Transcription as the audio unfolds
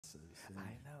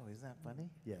I know, isn't that funny?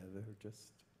 Yeah, they're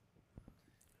just...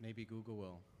 Maybe Google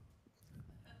will.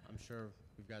 I'm sure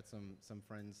we've got some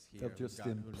friends here. They'll just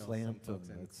who know some implant folks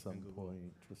them in- at some in Google.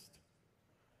 point. Just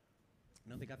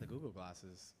No, they got the Google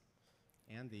glasses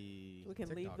and the We can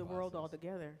TikTok leave the world glasses.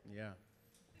 altogether. Yeah.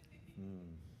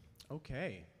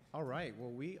 Okay. All right.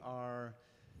 Well, we are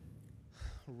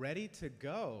ready to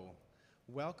go.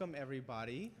 Welcome,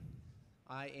 everybody.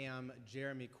 I am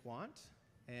Jeremy Quant,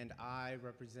 and I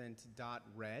represent Dot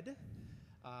Red.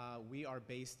 We are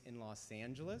based in Los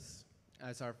Angeles.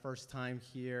 It's our first time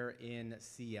here in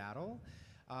Seattle.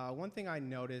 One thing I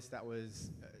noticed that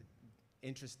was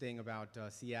interesting about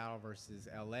Seattle versus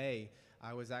LA,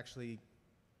 I was actually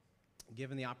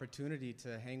given the opportunity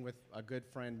to hang with a good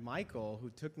friend, Michael, who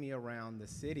took me around the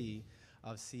city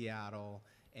of Seattle,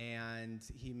 and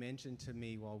he mentioned to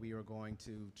me while we were going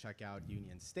to check out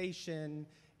Union Station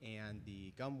and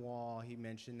the gum wall, he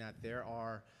mentioned that there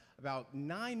are about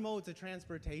 9 modes of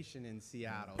transportation in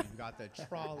Seattle. You've got the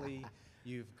trolley,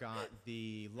 you've got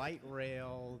the light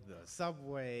rail, the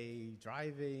subway,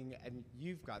 driving, and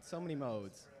you've got so many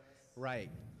modes.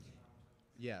 Right.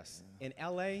 Yes. In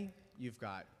LA, you've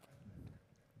got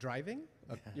driving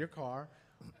your car,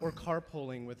 or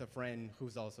carpooling with a friend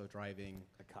who's also driving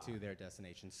to their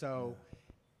destination. So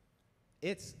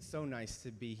it's so nice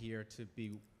to be here, to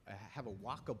be have a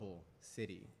walkable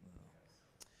city.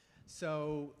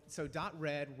 So Dot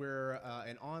Red, we're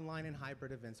an online and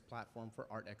hybrid events platform for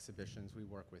art exhibitions. We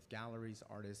work with galleries,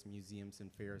 artists, museums,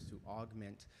 and fairs to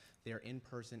augment their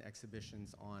in-person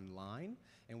exhibitions online,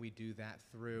 and we do that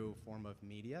through form of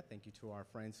media. Thank you to our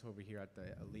friends over here at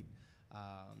the Elite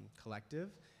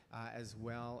Collective, as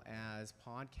well as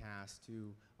podcasts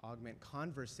to augment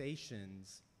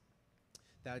conversations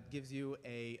that gives you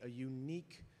a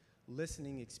unique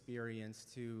listening experience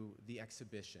to the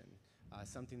exhibition.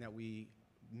 Something that we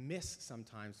miss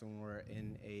sometimes when we're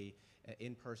in an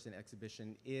in-person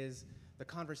exhibition is the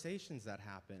conversations that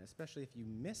happen, especially if you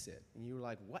miss it and you're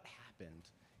like, what happened?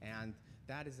 And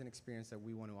that is an experience that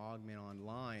we want to augment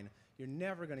online. You're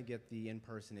never going to get the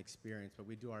in-person experience, but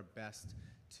we do our best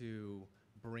to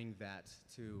bring that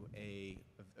to a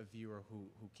viewer who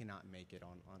cannot make it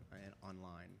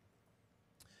online.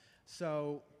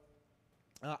 So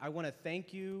I want to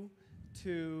thank you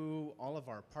to all of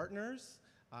our partners.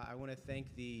 I want to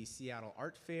thank the Seattle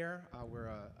Art Fair. We're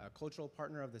a cultural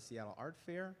partner of the Seattle Art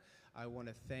Fair. I want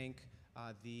to thank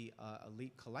the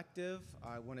Elite Collective.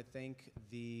 I want to thank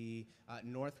the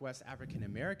Northwest African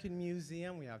American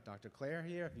Museum. We have Dr. Claire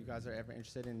here. If you guys are ever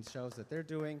interested in shows that they're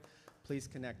doing, please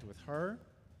connect with her.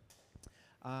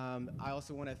 I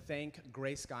also want to thank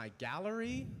Gray Sky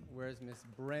Gallery. Where's Miss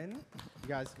Bren?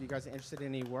 If you guys are interested in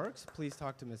any works, please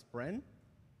talk to Miss Bren.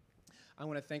 I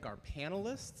want to thank our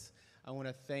panelists. I want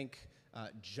to thank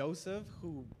Joseph,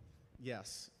 who,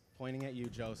 yes, pointing at you,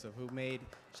 Joseph, who made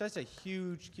such a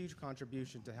huge, huge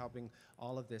contribution to helping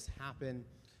all of this happen.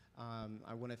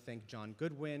 I want to thank John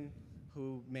Goodwin,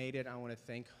 who made it. I want to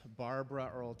thank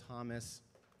Barbara Earl Thomas.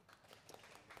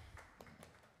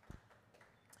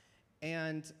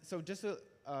 And so just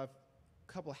a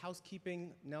couple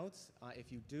housekeeping notes.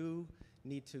 If you do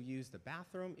need to use the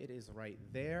bathroom, it is right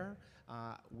there.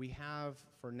 We have,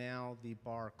 for now, the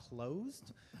bar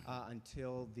closed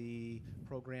until the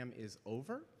program is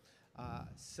over.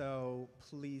 So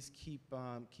please keep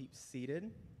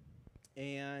seated.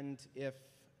 And if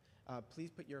please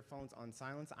put your phones on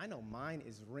silence. I know mine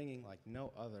is ringing like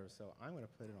no other, so I'm going to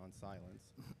put it on silence.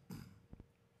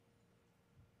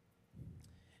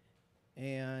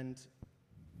 And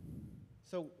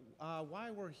so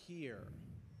why we're here,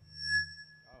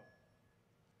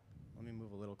 let me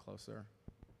move a little closer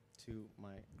to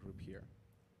my group here.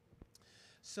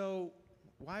 So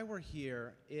why we're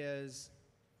here is,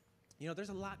 there's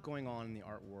a lot going on in the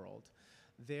art world.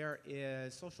 There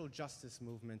is social justice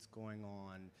movements going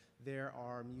on. There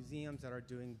are museums that are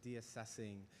doing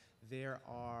deassessing. There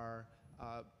are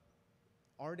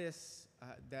artists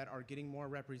that are getting more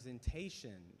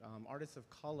representation, artists of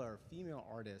color, female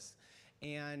artists.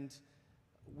 And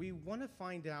we want to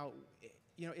find out,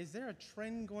 is there a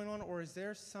trend going on, or is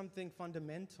there something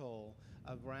fundamental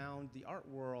around the art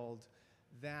world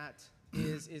that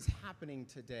is happening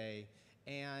today?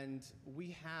 And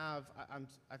we have,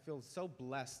 I feel so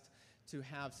blessed to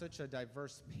have such a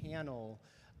diverse panel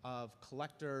of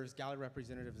collectors, gallery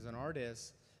representatives, and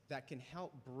artists that can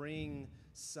help bring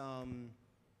some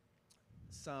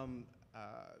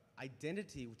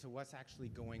identity to what's actually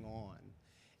going on.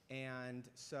 And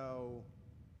so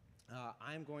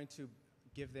I'm going to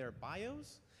give their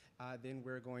bios, then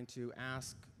we're going to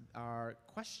ask our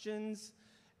questions.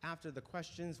 After the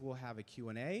questions, we'll have a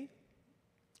Q&A,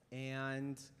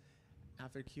 And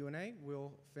after Q&A,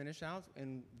 we'll finish out,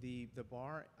 and the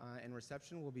bar and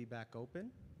reception will be back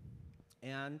open.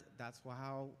 And that's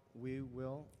how we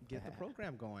will get the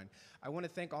program going. I want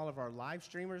to thank all of our live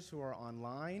streamers who are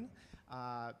online.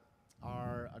 A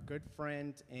good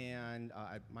friend and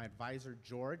my advisor,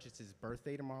 George. It's his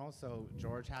birthday tomorrow, so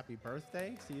George, happy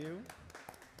birthday to you.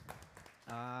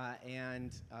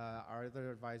 And our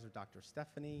other advisor, Dr.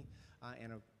 Stephanie,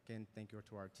 and again, thank you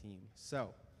to our team.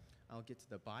 So I'll get to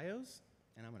the bios,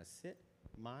 and I'm going to sit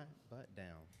my butt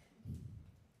down.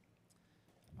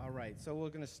 All right, so we're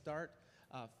going to start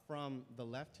from the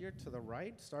left here to the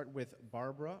right. Start with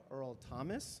Barbara Earl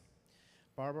Thomas.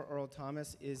 Barbara Earl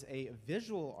Thomas is a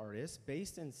visual artist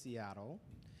based in Seattle,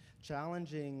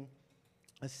 challenging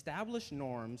established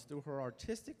norms through her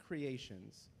artistic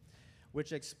creations,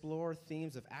 which explore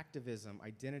themes of activism,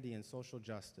 identity, and social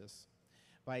justice.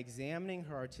 By examining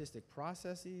her artistic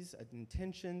processes,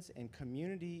 intentions, and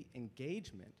community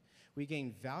engagement, we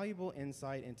gain valuable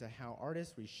insight into how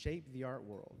artists reshape the art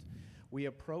world. We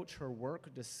approach her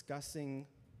work discussing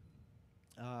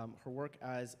her work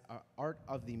as art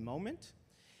of the moment,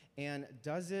 and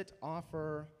does it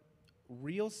offer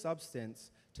real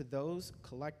substance to those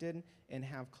collected and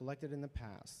have collected in the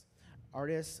past.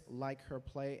 Artists like her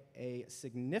play a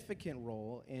significant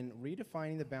role in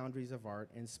redefining the boundaries of art,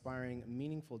 inspiring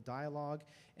meaningful dialogue,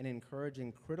 and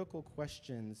encouraging critical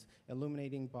questions,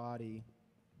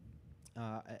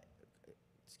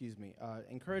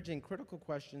 encouraging critical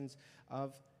questions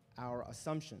of our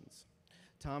assumptions.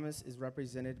 Thomas is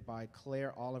represented by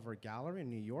Claire Oliver Gallery in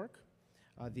New York,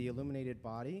 the Illuminated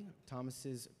Body,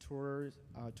 Thomas's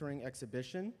touring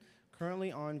exhibition,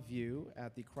 currently on view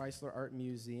at the Chrysler Art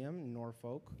Museum,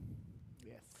 Norfolk.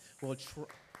 Yes.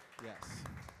 Yes.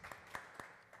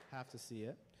 Have to see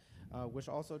it. Which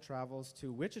also travels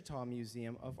to Wichita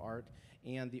Museum of Art,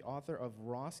 and the author of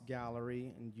Ross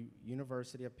Gallery in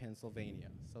University of Pennsylvania.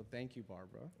 So thank you,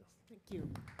 Barbara. Yes. Thank you.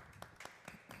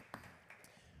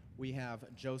 We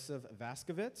have Joseph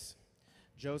Vaskovitz.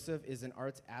 Joseph is an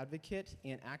arts advocate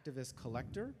and activist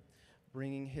collector,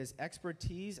 bringing his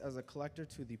expertise as a collector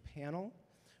to the panel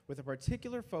with a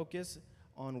particular focus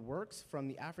on works from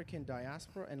the African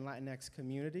diaspora and Latinx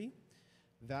community.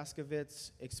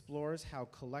 Vaskovitz explores how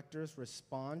collectors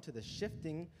respond to the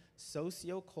shifting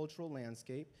socio-cultural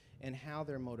landscape and how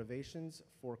their motivations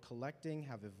for collecting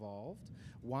have evolved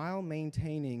while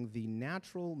maintaining the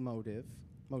natural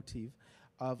motif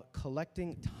of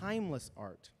collecting timeless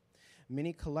art.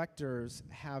 Many collectors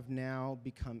have now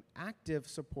become active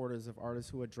supporters of artists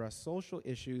who address social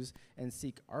issues and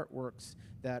seek artworks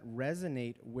that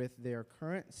resonate with their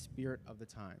current spirit of the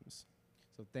times.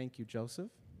 So thank you, Joseph.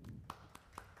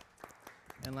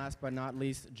 And last but not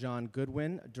least, John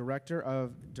Goodwin, Director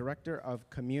of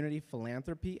Community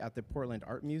Philanthropy at the Portland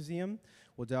Art Museum,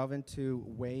 will delve into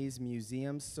ways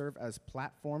museums serve as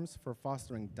platforms for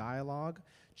fostering dialogue,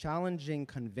 challenging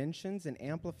conventions, and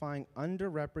amplifying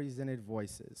underrepresented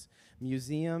voices.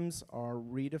 Museums are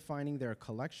redefining their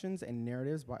collections and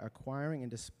narratives by acquiring and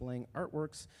displaying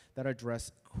artworks that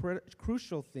address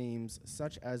crucial themes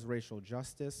such as racial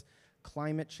justice,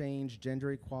 climate change,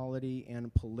 gender equality,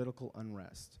 and political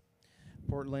unrest.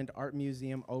 Portland Art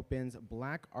Museum opens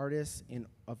Black Artists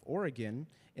of Oregon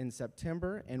in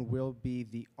September and will be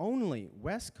the only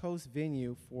West Coast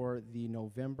venue for the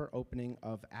November opening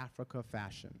of Africa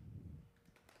Fashion.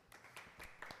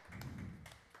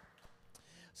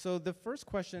 So the first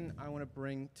question I want to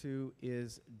bring to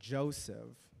is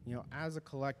Joseph. You know, as a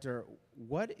collector,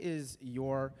 what is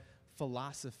your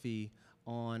philosophy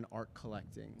on art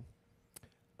collecting?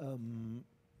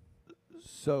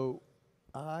 So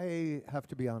I have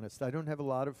to be honest, I don't have a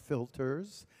lot of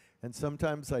filters, and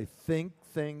sometimes I think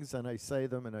things and I say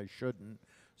them and I shouldn't,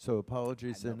 so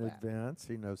apologies in advance,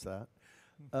 he knows that.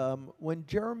 When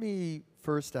Jeremy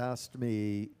first asked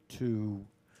me to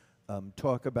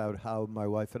talk about how my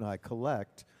wife and I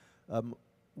collect,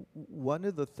 one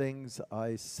of the things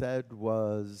I said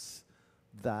was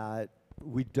that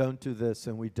we don't do this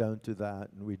and we don't do that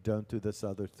and we don't do this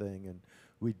other thing, and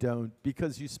we don't,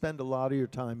 because you spend a lot of your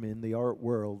time in the art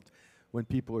world when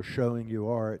people are showing you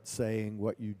art saying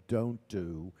what you don't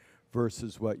do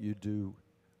versus what you do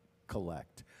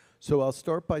collect. So I'll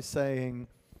start by saying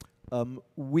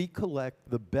we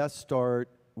collect the best art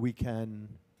we can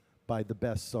by the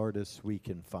best artists we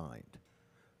can find.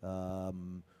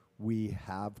 We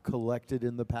have collected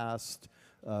in the past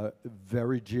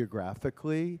very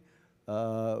geographically.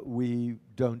 We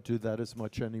don't do that as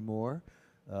much anymore.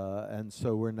 And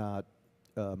so we're not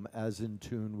as in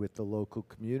tune with the local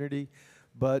community.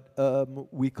 But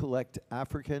we collect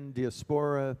African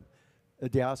diaspora, a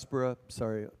diaspora,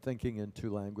 sorry, thinking in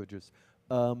two languages,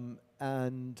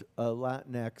 and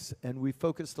Latinx, and we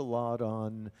focused a lot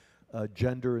on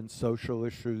gender and social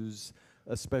issues,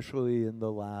 especially in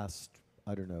the last,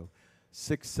 I don't know,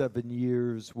 6, 7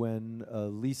 years when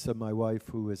Lisa, my wife,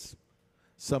 who is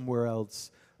somewhere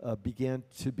else, began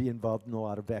to be involved in a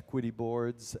lot of equity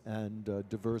boards and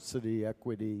diversity,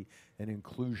 equity, and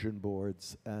inclusion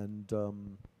boards. And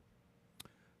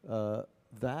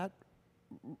that,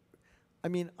 I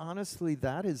mean, honestly,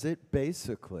 that is it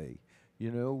basically.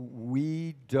 You know,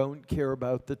 we don't care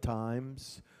about the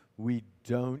times. We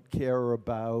don't care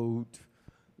about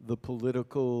the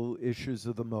political issues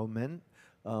of the moment.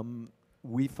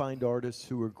 We find artists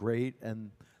who are great, and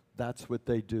that's what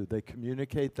they do. They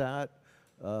communicate that.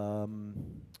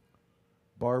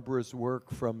 Barbara's work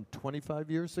from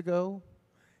 25 years ago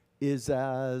is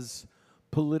as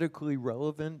politically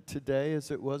relevant today as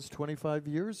it was 25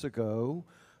 years ago,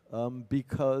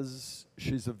 because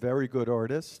she's a very good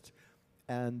artist,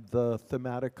 and the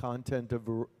thematic content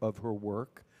of her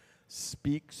work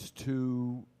speaks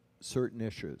to certain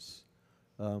issues.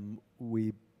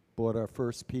 We bought our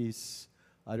first piece,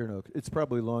 I don't know, it's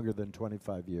probably longer than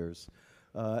 25 years.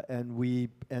 And we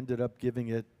ended up giving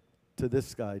it to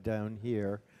this guy down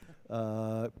here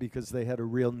because they had a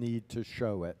real need to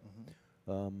show it.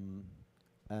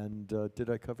 And did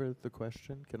I cover the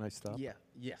question? Can I stop? Yeah.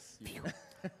 Yes.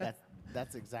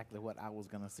 That's exactly what I was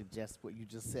going to suggest, what you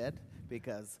just said,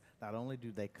 because not only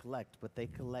do they collect, but they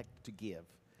collect to give.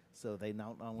 So they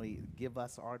not only give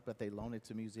us art, but they loan it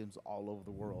to museums all over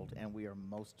the world, and we are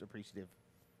most appreciative.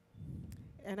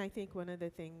 And I think one of the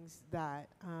things that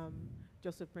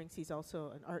Joseph brings, he's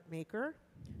also an art maker.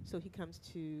 So he comes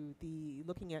to the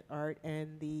looking at art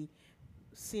and the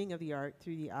seeing of the art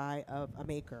through the eye of a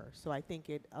maker. So I think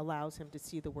it allows him to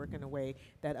see the work in a way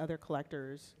that other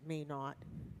collectors may not,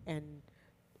 and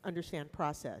understand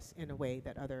process in a way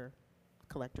that other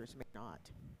collectors may not.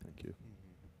 Thank you.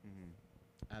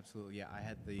 Absolutely, yeah. I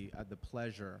had the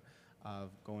pleasure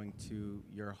of going to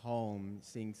your home,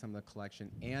 seeing some of the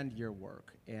collection and your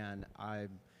work, and I'm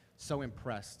so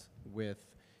impressed with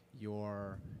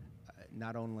your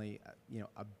not only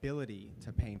ability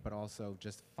to paint, but also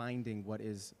just finding what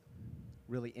is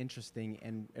really interesting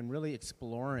and really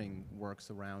exploring works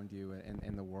around you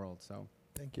and the world. So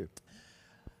thank you.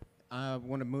 I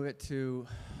want to move it to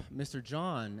Mr.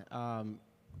 John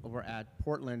over at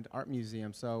Portland Art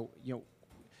Museum. So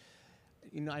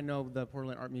I know the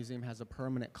Portland Art Museum has a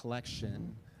permanent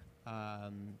collection.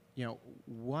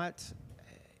 What,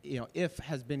 if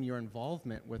has been your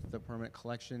involvement with the permanent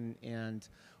collection, and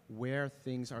where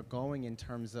things are going in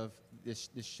terms of this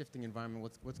shifting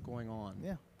environment? What's going on?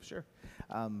 Yeah, sure.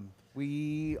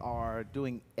 We are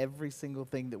doing every single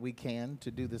thing that we can to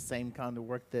do the same kind of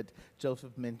work that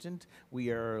Joseph mentioned. We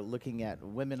are looking at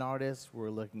women artists, we're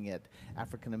looking at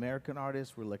African American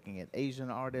artists, we're looking at Asian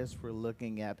artists, we're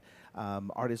looking at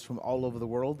artists from all over the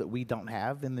world that we don't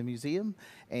have in the museum.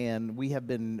 And we have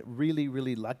been really,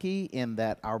 really lucky in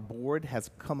that our board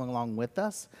has come along with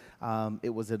us.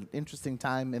 It was an interesting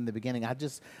time in the beginning.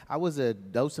 I was a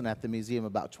docent at the museum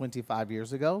about 25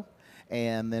 years ago.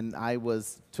 And then I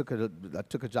took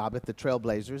a job at the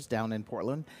Trailblazers down in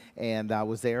Portland, and I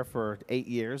was there for 8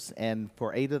 years. And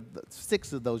for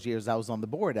 6 of those years, I was on the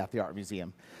board at the Art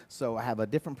Museum. So I have a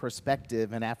different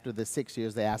perspective. And after the 6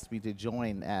 years, they asked me to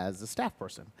join as a staff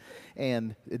person.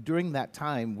 And during that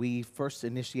time, we first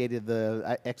initiated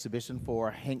the exhibition for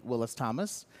Hank Willis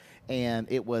Thomas. And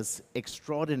it was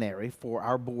extraordinary for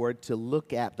our board to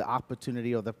look at the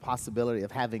opportunity or the possibility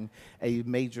of having a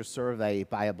major survey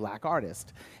by a black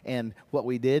artist. And what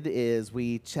we did is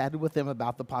we chatted with them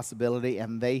about the possibility,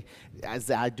 and they,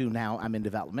 as I do now, I'm in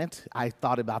development. I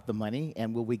thought about the money,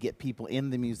 and will we get people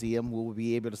in the museum? Will we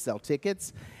be able to sell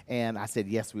tickets? And I said,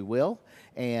 yes, we will.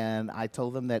 And I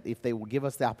told them that if they will give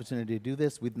us the opportunity to do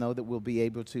this, we'd know that we'll be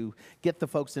able to get the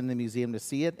folks in the museum to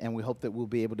see it, and we hope that we'll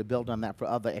be able to build on that for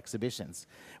other exhibitions.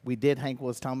 We did Hank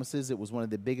Willis Thomas's. It was one of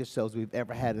the biggest shows we've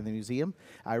ever had in the museum.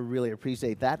 I really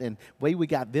appreciate that. And the way we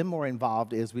got them more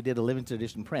involved is we did a limited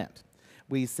edition print.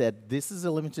 We said, this is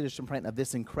a limited edition print of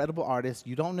this incredible artist.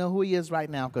 You don't know who he is right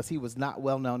now because he was not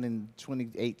well known in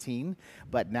 2018,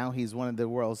 but now he's one of the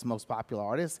world's most popular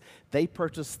artists. They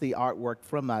purchased the artwork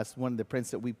from us, one of the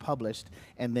prints that we published,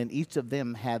 and then each of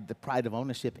them had the pride of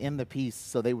ownership in the piece,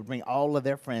 so they would bring all of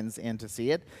their friends in to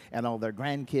see it, and all their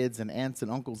grandkids and aunts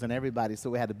and uncles and everybody, so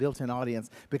we had a built-in audience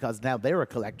because now they're a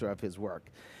collector of his work.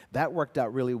 That worked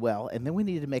out really well, and then we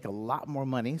needed to make a lot more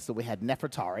money, so we had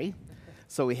Nefertari.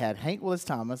 So we had Hank Willis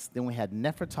Thomas, then we had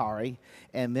Nefertari,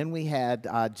 and then we had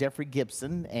Jeffrey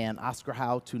Gibson and Oscar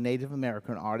Howe, two Native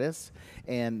American artists.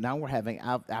 And now we're having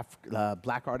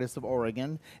Black Artists of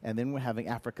Oregon, and then we're having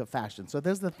Africa Fashion. So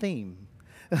there's the theme.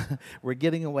 We're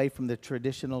getting away from the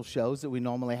traditional shows that we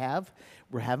normally have.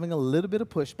 We're having a little bit of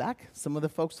pushback. Some of the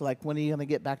folks are like, when are you going to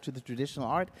get back to the traditional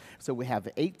art? So we have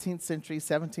 18th century,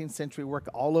 17th century work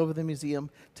all over the museum.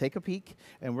 Take a peek,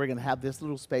 and we're going to have this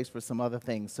little space for some other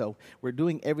things. So we're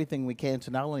doing everything we can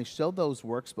to not only show those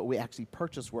works, but we actually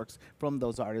purchase works from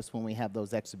those artists when we have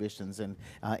those exhibitions, and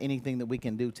anything that we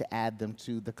can do to add them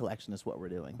to the collection is what we're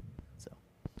doing. So.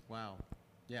 Wow.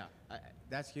 Yeah,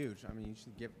 that's huge. I mean, you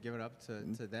should give it up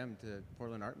to them, to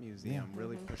Portland Art Museum,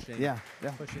 really pushing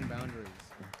boundaries.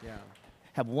 Yeah.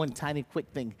 Have one tiny quick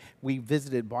thing. We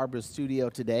visited Barbara's studio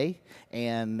today,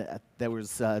 and there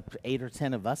was 8 or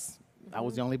 10 of us. I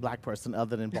was the only black person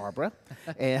other than Barbara.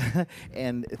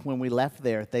 and when we left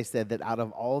there, they said that out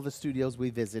of all the studios we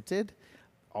visited,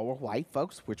 all were white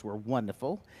folks, which were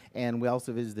wonderful. And we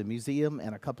also visited the museum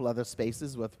and a couple other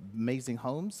spaces with amazing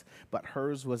homes. But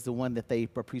hers was the one that they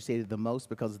appreciated the most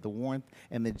because of the warmth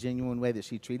and the genuine way that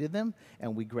she treated them.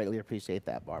 And we greatly appreciate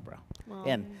that, Barbara.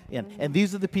 And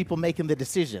these are the people making the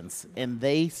decisions. And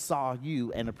they saw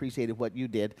you and appreciated what you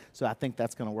did. So I think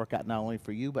that's going to work out not only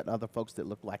for you, but other folks that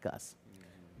look like us.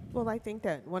 Well, I think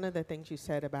that one of the things you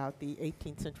said about the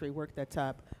 18th century work that's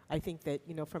up, I think that,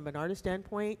 you know, from an artist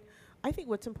standpoint, I think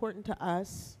what's important to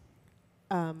us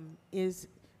is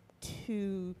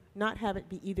to not have it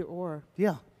be either or.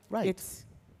 Yeah, right. It's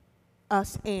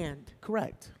us and.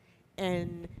 Correct.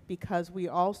 And because we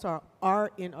also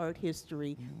are in art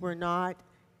history, we're not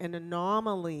an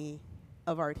anomaly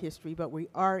of art history, but we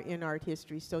are in art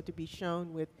history. So to be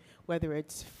shown with whether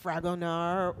it's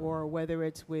Fragonard or whether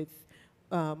it's with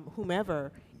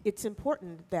whomever, it's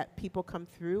important that people come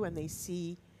through and they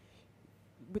see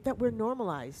that we're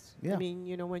normalized. Yeah. I mean,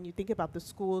 you know, when you think about the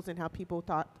schools and how people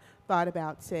thought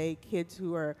about, say, kids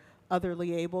who are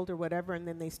otherly abled or whatever, and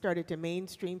then they started to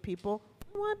mainstream people,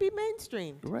 we want to be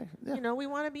mainstreamed. Right. Yeah. You know, we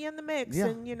want to be in the mix. Yeah.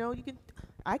 And, you know,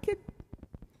 I could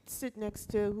sit next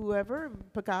to whoever,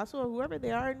 Picasso or whoever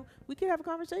they are, and we could have a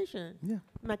conversation. Yeah.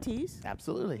 Matisse.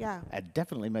 Absolutely. Yeah.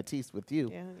 Definitely Matisse with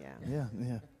you. Yeah. Yeah,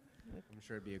 yeah. I'm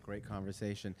sure it'd be a great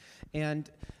conversation.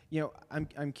 And, you know,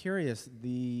 I'm curious,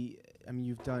 I mean,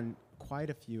 you've done quite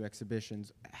a few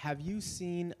exhibitions. Have you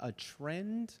seen a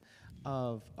trend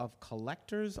of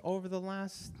collectors over the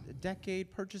last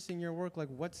decade purchasing your work? Like,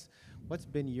 what's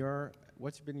been your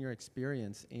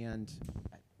experience, and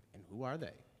who are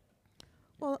they?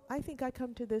 Well, I think I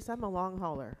come to this, I'm a long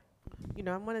hauler. You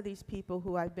know, I'm one of these people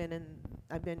who I've been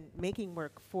making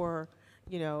work for,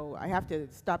 you know, I have to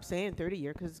stop saying 30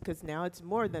 years because now it's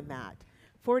more than that,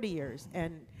 40 years.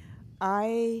 And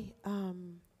I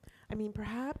mean,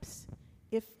 perhaps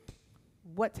if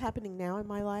what's happening now in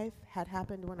my life had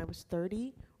happened when I was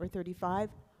 30 or 35,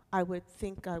 I would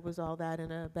think I was all that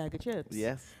in a bag of chips.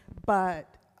 Yes.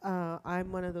 But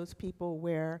I'm one of those people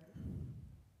where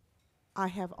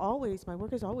my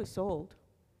work is always sold,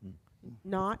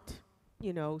 not,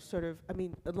 you know, sort of, I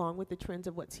mean, along with the trends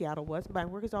of what Seattle was, my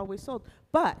work is always sold.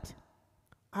 But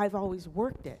I've always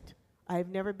worked it. I've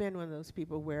never been one of those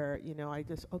people where, you know, I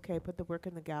just, okay, put the work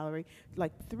in the gallery.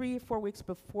 Like 3 or 4 weeks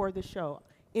before the show,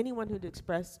 anyone who'd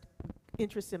expressed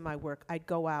interest in my work, I'd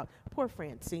go out. Poor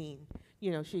Francine.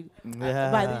 You know, she'd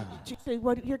say,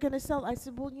 what, you're going to sell? I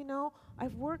said, well, you know,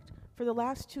 I've worked for the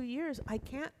last 2 years. I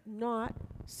can't not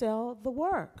sell the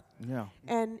work. Yeah.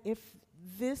 And if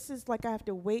this is like I have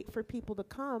to wait for people to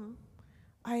come,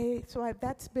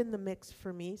 that's been the mix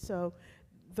for me. So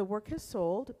the work has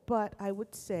sold, but I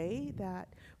would say that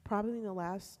probably in the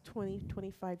last 20,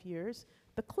 25 years,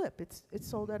 the clip, it's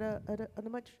sold at a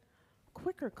much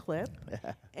quicker clip.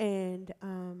 And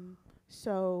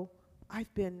so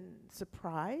I've been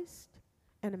surprised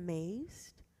and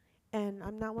amazed. And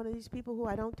I'm not one of these people who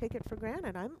I don't take it for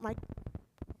granted. I look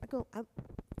at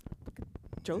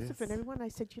Joseph and everyone, I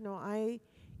said, you know, I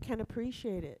can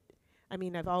appreciate it. I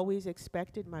mean, I've always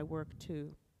expected my work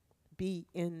to be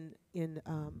in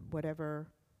whatever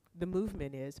the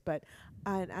movement is, but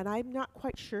and I'm not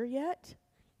quite sure yet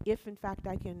if in fact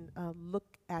I can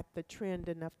look at the trend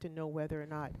enough to know whether or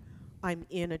not I'm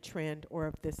in a trend or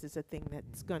if this is a thing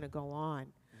that's going to go on.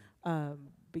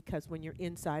 Because when you're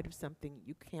inside of something,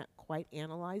 you can't quite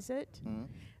analyze it.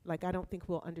 Like, I don't think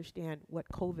we'll understand what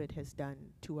COVID has done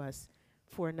to us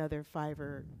for another 5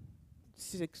 or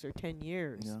 6 or 10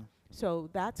 years. Yeah. So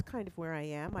that's kind of where I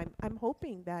am. I'm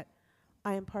hoping that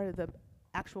I am part of the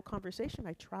actual conversation.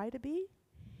 I try to be.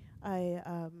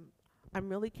 I'm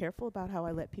really careful about how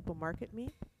I let people market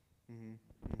me.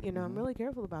 You know, I'm really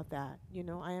careful about that. You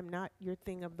know, I am not your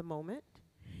thing of the moment.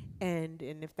 And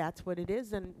if that's what it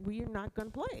is, then we're not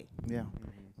going to play. Yeah.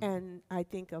 And I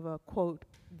think of a quote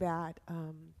that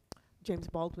James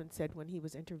Baldwin said when he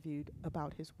was interviewed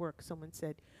about his work. Someone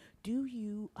said, "Do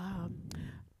you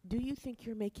think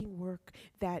you're making work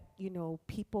that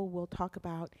people will talk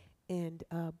about and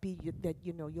that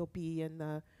you'll be in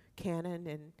the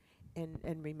canon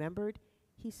and remembered?"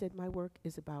 He said, "My work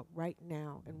is about right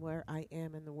now and where I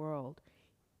am in the world,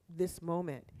 this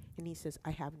moment." And he says,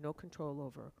 "I have no control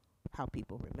over how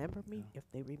people remember me, if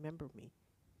they remember me.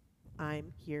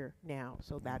 I'm here now."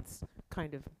 So that's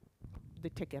kind of the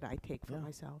ticket I take for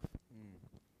myself.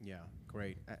 Yeah,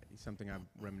 great. Something I'm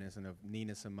reminiscent of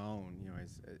Nina Simone,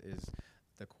 is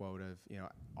the quote of,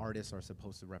 artists are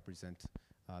supposed to represent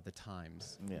the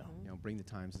times. Yeah. Bring the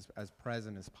times as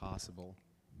present as possible.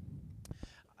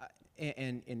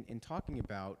 And in talking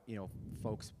about,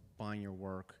 folks buying your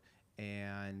work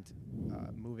and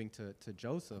moving to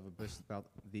Joseph, a bit about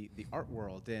the art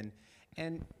world, and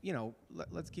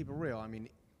let's keep it real. I mean,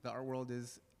 the art world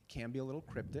can be a little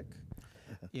cryptic.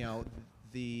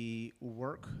 The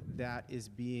work that is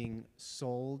being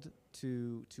sold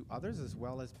to others as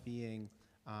well as being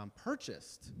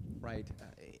purchased, right?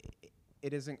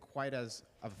 It isn't quite as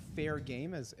a fair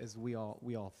game as we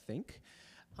all think.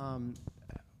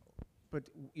 But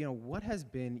what has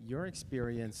been your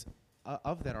experience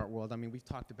of that art world? I mean, we've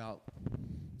talked about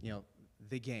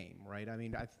the game, right? I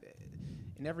mean,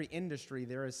 in every industry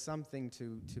there is something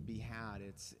to be had.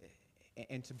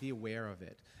 And to be aware of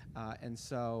it. And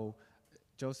so,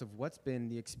 Joseph, what's been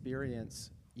the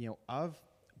experience of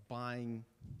buying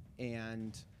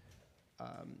and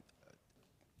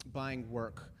buying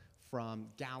work from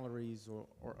galleries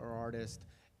or artists,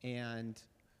 and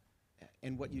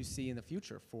what you see in the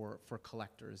future for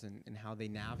collectors and how they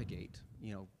navigate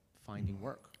finding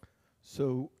work?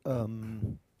 So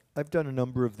I've done a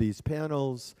number of these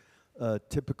panels,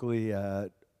 typically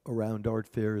at around art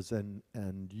fairs, and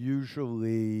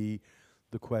usually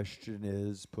the question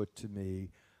is put to me,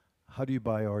 how do you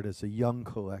buy art as a young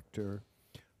collector?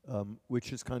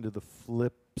 Which is kind of the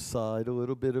flip side a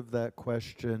little bit of that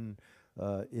question.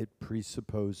 It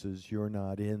presupposes you're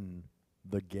not in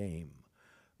the game.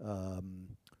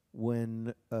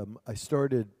 When I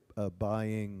started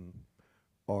buying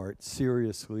art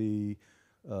seriously,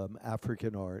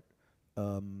 African art,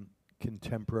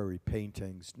 contemporary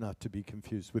paintings, not to be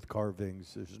confused with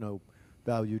carvings. There's no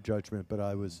value judgment, but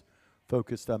I was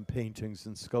focused on paintings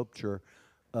and sculpture.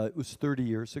 It was 30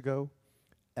 years ago,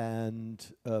 and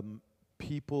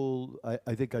people,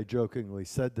 I think I jokingly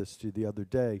said this to you the other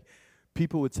day,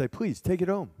 people would say, "Please, take it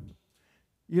home.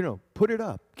 Put it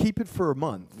up. Keep it for a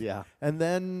month. Yeah. And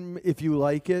then if you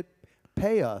like it,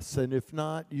 pay us. And if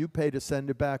not, you pay to send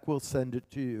it back, we'll send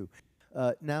it to you."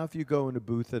 Now if you go in a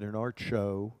booth at an art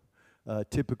show,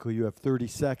 typically you have 30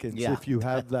 seconds, if you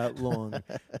have that long,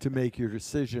 to make your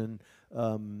decision.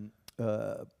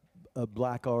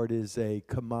 Black art is a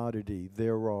commodity.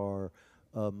 There are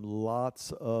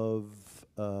lots of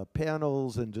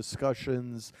panels and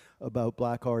discussions about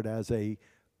black art as a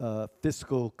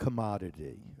fiscal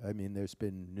commodity. I mean, there's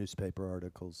been newspaper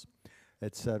articles,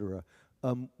 etc.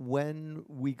 When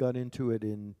we got into it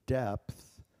in depth,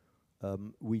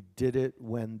 we did it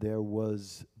when there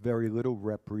was very little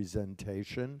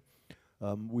representation.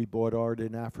 We bought art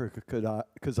in Africa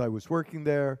because I was working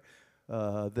there.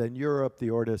 Then Europe, the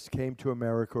artists came to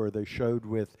America, or they showed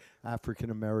with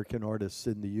African-American artists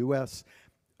in the US.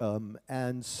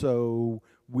 And so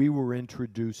we were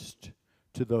introduced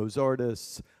to those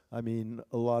artists. I mean,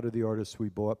 a lot of the artists we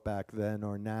bought back then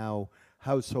are now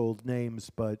household names,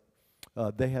 but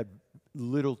they had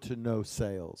little to no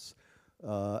sales.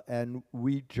 And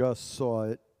we just saw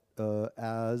it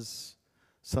as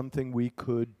something we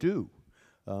could do.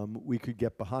 We could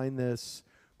get behind this,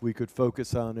 we could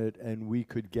focus on it, and we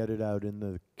could get it out in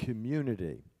the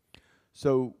community.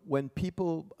 So when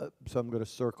people, so I'm going to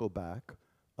circle back,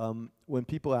 when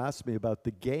people ask me about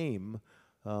the game,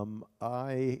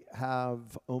 I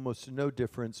have almost no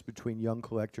difference between young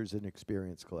collectors and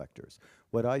experienced collectors.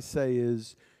 What I say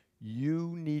is,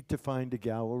 you need to find a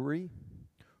gallery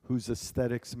whose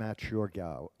aesthetics match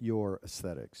your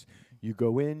aesthetics. You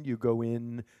go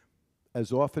in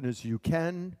as often as you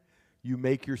can, you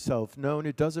make yourself known.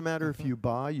 It doesn't matter if you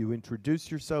buy, you introduce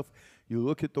yourself, you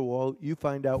look at the wall, you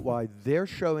find out why they're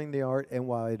showing the art and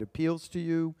why it appeals to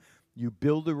you, you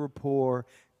build a rapport,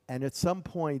 and at some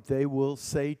point they will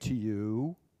say to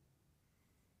you,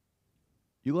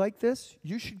 "You like this?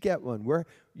 You should get one.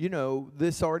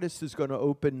 This artist is going to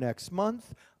open next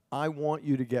month. I want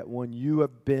you to get one. You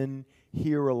have been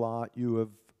here a lot. You have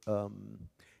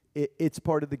it's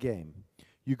part of the game.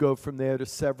 You go from there to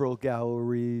several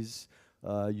galleries.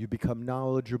 You become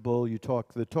knowledgeable. You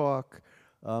talk the talk.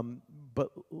 But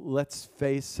let's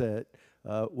face it,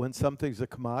 when something's a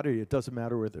commodity, it doesn't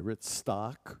matter whether it's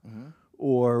stock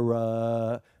or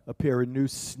a pair of new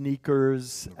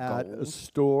sneakers at a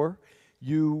store.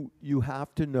 You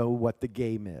have to know what the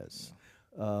game is.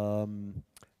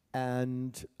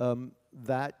 And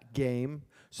that game,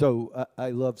 so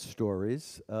I love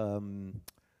stories.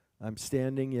 I'm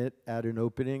standing at an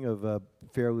opening of a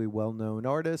fairly well-known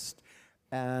artist,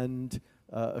 and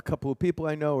a couple of people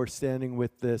I know are standing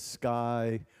with this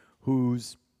guy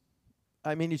who's,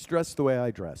 I mean, he's dressed the way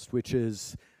I dressed, which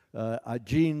is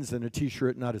jeans and a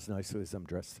T-shirt, not as nicely as I'm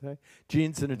dressed today,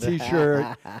 jeans and a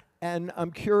T-shirt, and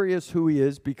I'm curious who he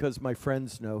is because my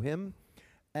friends know him,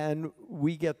 and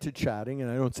we get to chatting,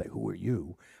 and I don't say, who are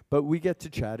you? But we get to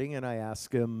chatting, and I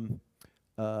ask him,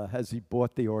 has he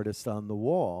bought the artist on the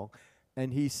wall?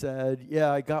 And he said,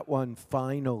 yeah, I got one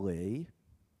finally.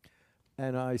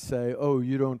 And I say, oh,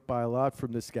 you don't buy a lot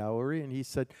from this gallery? And he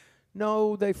said,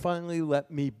 no, they finally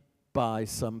let me buy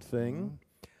something.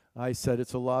 I said,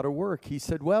 it's a lot of work. He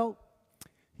said, well,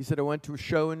 I went to a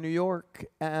show in New York,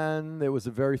 and there was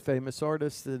a very famous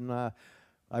artist, and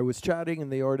I was chatting,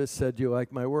 and the artist said, do you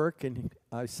like my work? And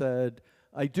I said,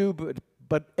 I do,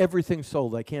 but everything's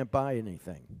sold. I can't buy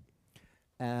anything.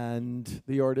 And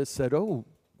the artist said, oh,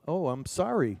 I'm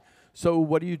sorry. So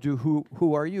what do you do?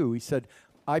 Who are you? He said,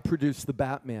 I produce the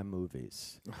Batman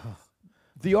movies.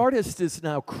 The artist is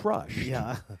now crushed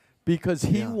because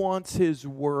he wants his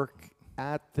work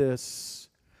at this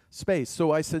space.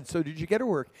 So I said, so did you get her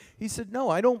work? He said, no,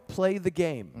 I don't play the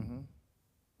game.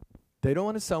 They don't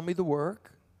want to sell me the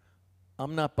work.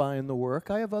 I'm not buying the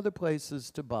work. I have other places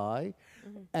to buy.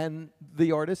 And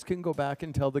the artist can go back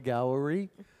and tell the gallery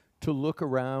to look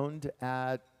around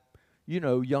at,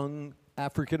 young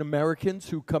African Americans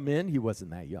who come in. He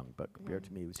wasn't that young, but compared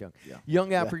to me, he was young.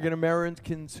 Young African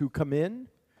Americans who come in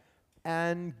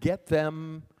and get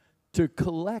them to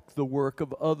collect the work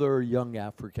of other young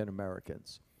African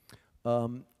Americans.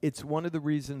 It's one of the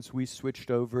reasons we switched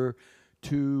over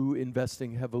to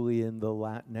investing heavily in the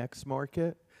Latinx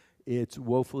market. It's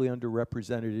woefully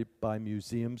underrepresented by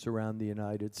museums around the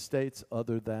United States,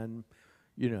 other than,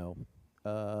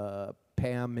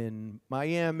 Pam in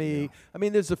Miami. I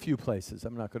mean, there's a few places.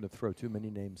 I'm not going to throw too many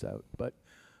names out. But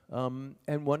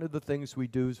and one of the things we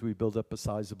do is we build up a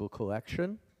sizable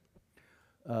collection.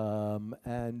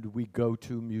 And we go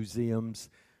to museums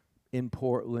in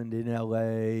Portland, in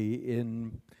LA,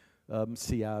 in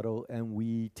Seattle, and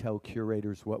we tell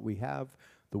curators what we have.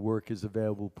 The work is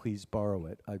available, please borrow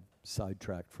it. I've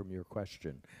sidetracked from your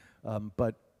question.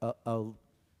 But I'll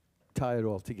tie it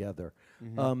all together.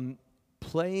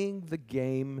 Playing the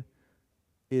game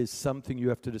is something you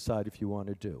have to decide if you want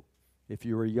to do. If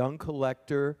you're a young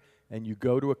collector and you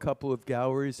go to a couple of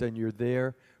galleries and you're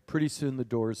there, pretty soon the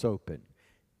doors open.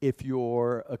 If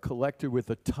you're a collector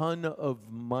with a ton of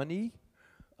money,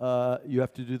 you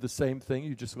have to do the same thing.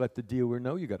 You just let the dealer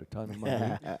know you got a ton of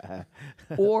money.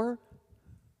 Or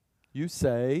you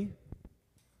say,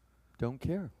 don't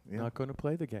care. Not going to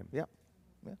play the game.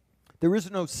 There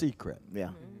is no secret.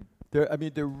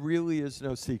 There really is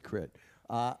no secret.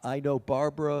 I know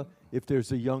Barbara, if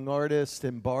there's a young artist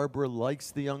and Barbara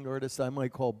likes the young artist, I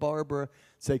might call Barbara,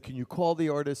 say, can you call the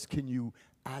artist? Can you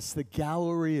ask the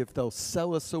gallery if they'll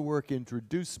sell us a work,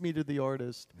 introduce me to the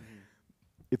artist?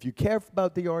 If you care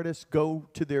about the artist, go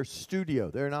to their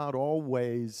studio. They're not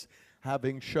always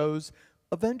having shows.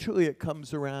 Eventually it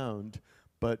comes around,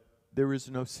 but there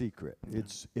is no secret.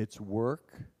 It's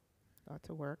work. Lots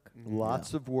of work.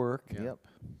 Lots of work. And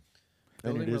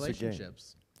Building it is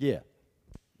relationships. A game.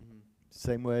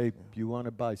 Same way you want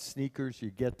to buy sneakers,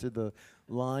 you get to the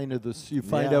line of the, you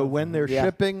find out when they're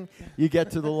shipping, you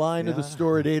get to the line of the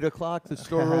store at 8 o'clock, the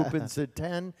store opens at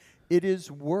 10. It is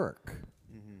work.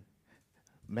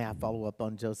 May I follow up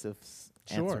on Joseph's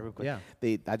answer real quick?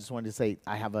 Yeah. I just wanted to say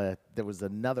there was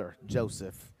another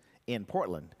Joseph in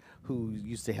Portland who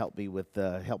used to help me with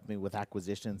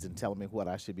acquisitions and telling me what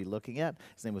I should be looking at.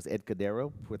 His name was Ed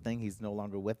Cadero. Poor thing, he's no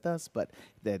longer with us, but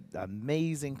that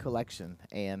amazing collection.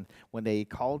 And when they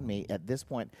called me at this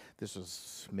point, this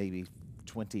was maybe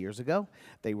 20 years ago,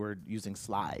 they were using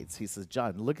slides. He says,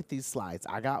 John, look at these slides.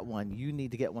 I got one. You need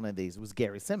to get one of these. It was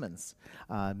Gary Simmons,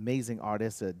 amazing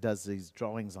artist that does these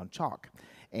drawings on chalk.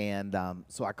 And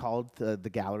so I called the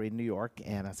gallery in New York,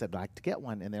 and I said, I'd like to get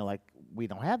one. And they're like, we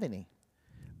don't have any.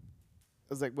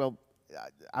 I was like, well,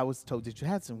 I was told that you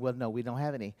had some. Well, no, we don't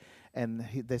have any. And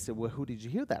they said, well, who did you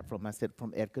hear that from? I said,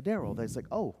 from Ed Cadero. They said,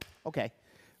 oh, okay.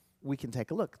 we can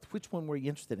take a look. Which one were you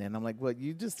interested in? I'm like, well,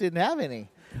 you just didn't have any.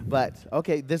 But,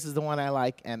 okay, this is the one I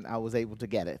like, and I was able to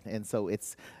get it. And so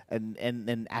it's,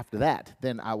 and after that,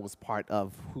 then I was part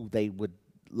of who they would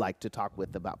like to talk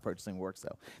with about purchasing work.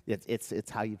 So it's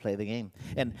how you play the game.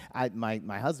 And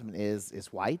my husband is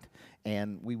white,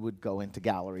 and we would go into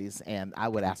galleries, and I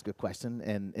would ask a question,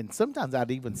 and sometimes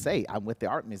I'd even say I'm with the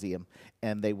art museum,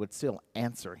 and they would still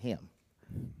answer him,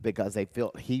 because they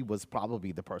felt he was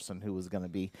probably the person who was going to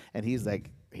be, and he's like,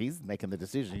 he's making the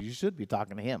decision. You should be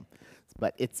talking to him.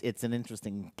 But it's an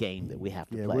interesting game that we have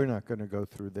to play. Yeah, we're not going to go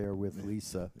through there with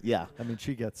Lisa. Yeah. I mean,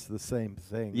 she gets the same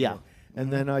thing. Yeah.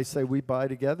 And then I say we buy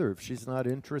together. If she's not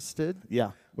interested,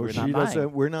 Yeah. or We're she not buying.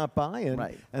 doesn't, we're not buying.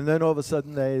 Right. And then all of a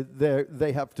sudden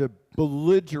they have to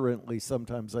belligerently,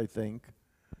 sometimes I think,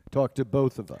 talk to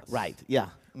both of us. Right. Yeah.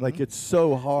 Like it's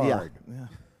so Yeah. hard. Yeah.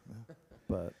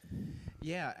 But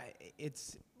Yeah,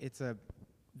 it's a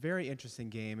very interesting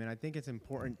game, and I think it's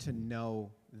important to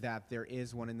know that there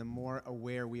is one. And the more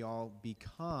aware we all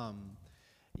become,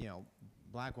 you know,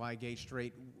 black, white, gay,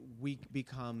 straight, we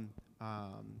become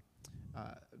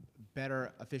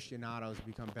better aficionados,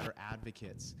 become better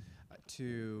advocates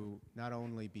to not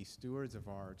only be stewards of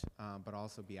art, but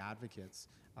also be advocates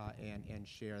and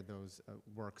share those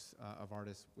works of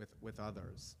artists with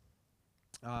others.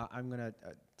 I'm going to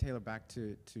tailor back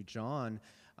to John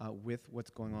with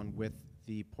what's going on with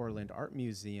the Portland Art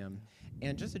Museum.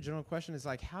 And just a general question is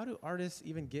like, how do artists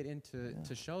even get into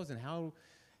to shows, and how,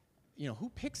 you know, who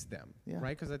picks them,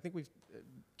 right? Because I think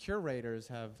curators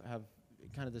have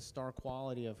kind of the star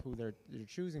quality of who they're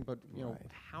choosing, but, you know,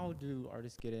 how do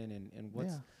artists get in, and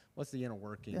what's the inner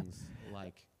workings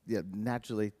like? Yeah,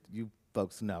 naturally, you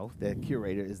folks know that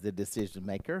curator is the decision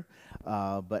maker,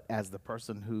 but as the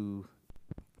person who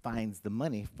finds the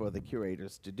money for the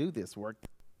curators to do this work,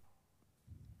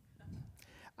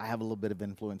 I have a little bit of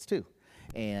influence too.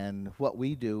 And what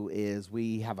we do is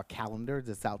we have a calendar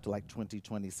that's out to like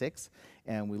 2026,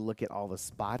 and we look at all the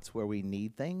spots where we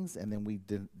need things, and then we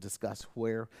discuss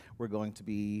where we're going to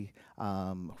be,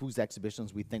 whose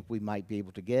exhibitions we think we might be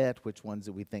able to get, which ones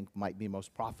that we think might be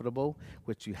most profitable,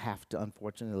 which you have to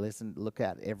unfortunately look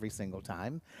at every single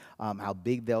time, how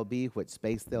big they'll be, what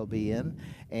space they'll be in.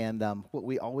 And what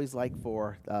we always like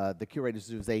for the curators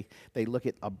to do is they look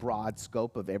at a broad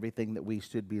scope of everything that we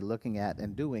should be looking at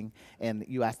and doing. And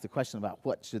you asked the question about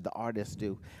what should the artist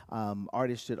do.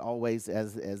 Artists should always,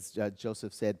 as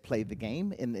Joseph said, play the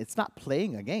game. And it's not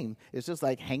playing a game. It's just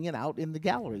like hanging out in the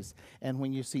galleries. And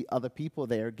when you see other people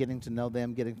there, getting to know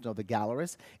them, getting to know the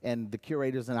gallerists, and the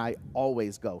curators and I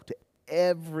always go to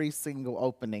every single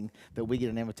opening that we get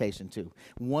an invitation to.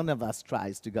 One of us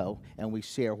tries to go, and we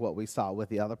share what we saw with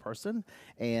the other person.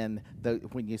 And the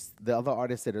other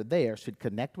artists that are there should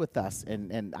connect with us.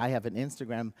 And I have an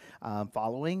Instagram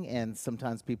following, and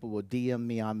sometimes people will DM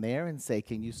me on there and say,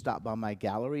 can you stop by my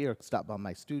gallery or stop by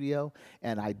my studio?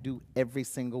 And I do every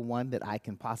single one that I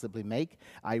can possibly make.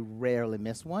 I rarely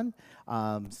miss one.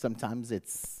 Sometimes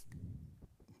it's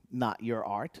not your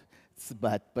art,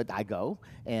 but I go,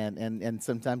 and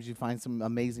sometimes you find some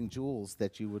amazing jewels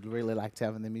that you would really like to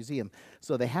have in the museum.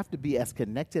 So they have to be as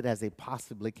connected as they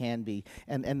possibly can be,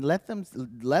 and let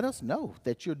us know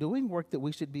that you're doing work that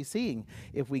we should be seeing.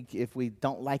 If we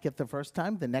don't like it the first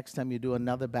time, the next time you do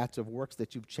another batch of works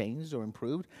that you've changed or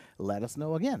improved, let us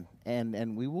know again,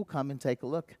 and we will come and take a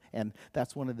look. And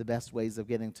that's one of the best ways of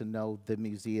getting to know the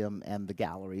museum and the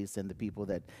galleries and the people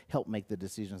that help make the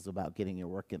decisions about getting your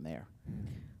work in there.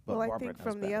 But well, I Barbara think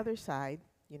knows from the better. other side,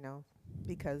 you know,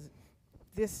 because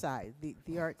this side,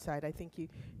 the art side, I think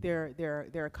there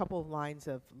are a couple of lines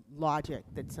of logic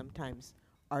that sometimes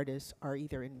artists are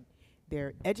either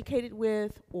they're educated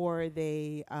with, or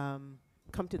they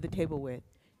come to the table with.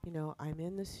 You know, I'm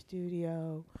in the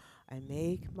studio, I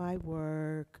make my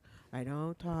work, I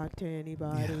don't talk to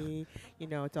anybody. You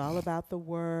know, it's all about the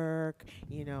work,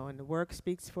 you know, and the work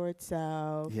speaks for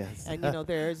itself. Yes. And, you know,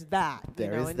 there's that.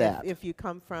 There you know, is and that. If you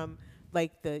come from,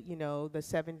 like, the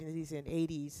 70s and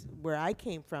 80s, where I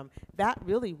came from, that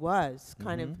really was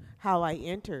kind of how I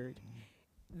entered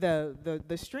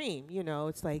the stream. You know,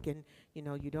 it's like, and, you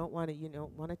know, you don't want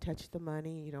to touch the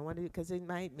money. You don't want to, because it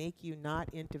might make you not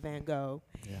into Van Gogh.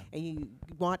 Yeah. And you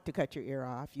want to cut your ear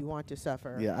off. You want to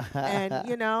suffer. Yeah. And,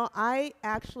 you know, I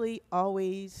actually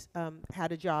always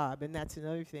had a job, and that's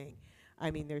another thing.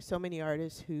 I mean, there's so many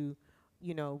artists who,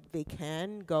 you know, they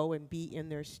can go and be in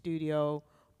their studio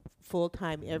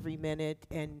full-time every minute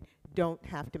and don't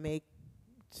have to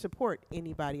support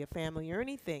anybody, a family or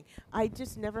anything. I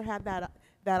just never had that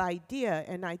idea,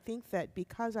 and I think that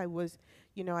because I was,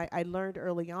 you know, I learned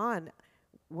early on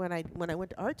when I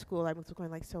went to art school, I was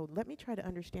going like, so let me try to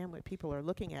understand what people are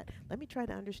looking at. Let me try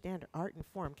to understand art and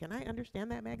form. Can I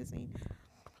understand that magazine?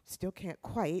 Still can't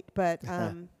quite, but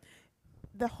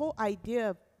the whole idea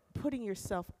of putting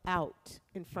yourself out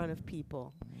in front of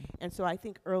people. And so I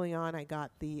think early on I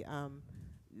got the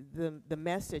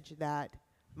message that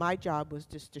my job was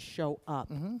just to show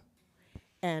up.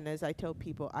 And as I tell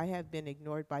people, I have been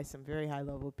ignored by some very high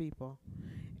level people.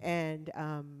 And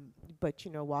but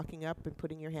you know, walking up and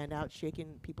putting your hand out,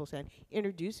 shaking people's hand,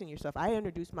 introducing yourself. I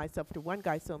introduced myself to one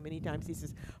guy so many times. He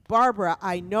says, "Barbara,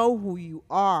 I know who you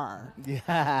are."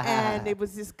 Yeah. And it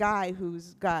was this guy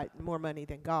who's got more money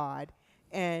than God.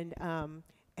 And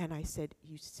I said,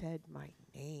 "You said my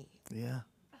name." Yeah.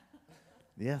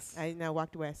 Yes. I now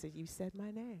walked away. I said, "You said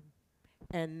my name,"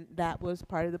 and that was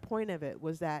part of the point of it,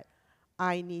 was that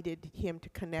I needed him to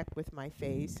connect with my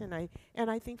face. And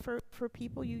I think for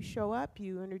people, you show up,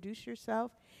 you introduce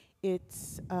yourself.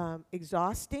 It's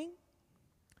exhausting.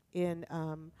 And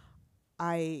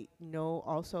I know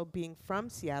also, being from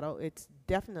Seattle, it's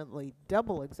definitely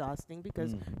double exhausting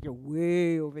because you're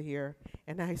way over here.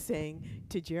 And I was saying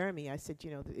to Jeremy, I said, you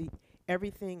know,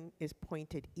 everything is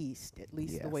pointed east, at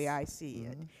least the way I see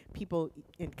it. People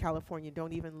in California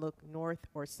don't even look north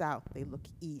or south, they look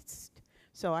east.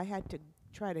 So I had to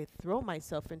try to throw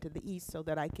myself into the east so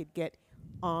that I could get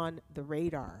on the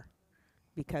radar,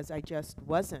 because I just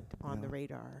wasn't on the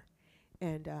radar.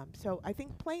 And so I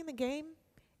think playing the game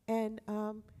and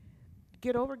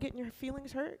get over getting your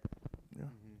feelings hurt,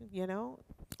 you know.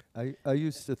 I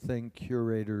used to think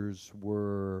curators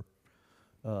were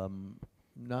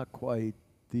not quite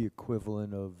the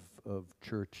equivalent of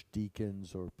church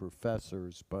deacons or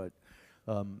professors, but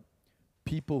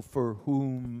people for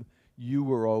whom you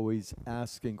were always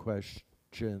asking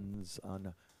questions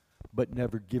on, but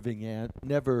never giving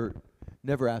never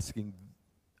asking,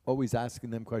 always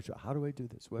asking them questions. How do I do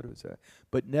this? What is that?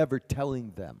 But never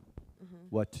telling them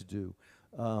what to do.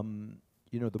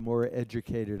 You know, the more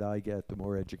educated I get, the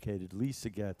more educated Lisa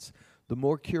gets, the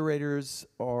more curators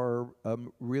are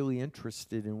really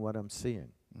interested in what I'm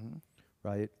seeing.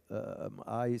 Right?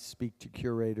 I speak to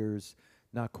curators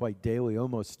not quite daily,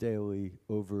 almost daily,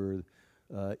 over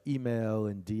email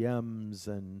and DMs,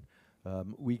 and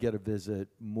we get a visit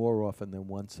more often than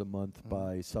once a month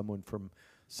by someone from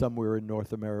somewhere in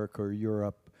North America or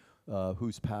Europe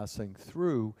who's passing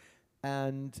through,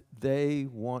 and they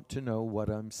want to know what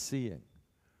I'm seeing.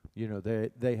 You know,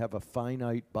 they have a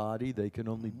finite body. They can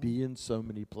only be in so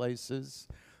many places.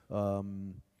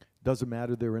 Doesn't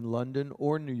matter they're in London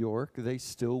or New York, they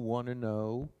still want to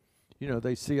know. You know,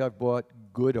 they see I've bought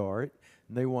good art,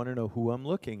 and they want to know who I'm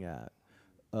looking at.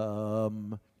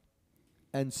 And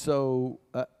so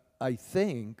I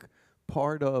think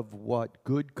part of what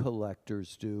good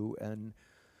collectors do, and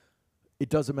it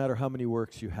doesn't matter how many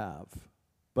works you have,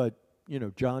 but you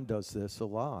know, John does this a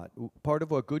lot. Part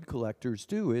of what good collectors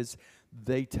do is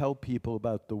they tell people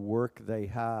about the work they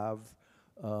have.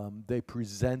 They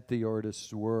present the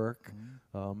artist's work.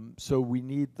 So we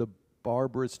need the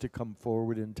Barbaras to come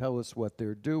forward and tell us what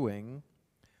they're doing,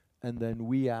 and then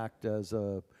we act as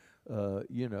a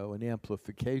you know, an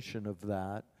amplification of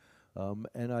that.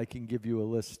 And I can give you a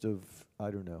list of,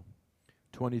 I don't know,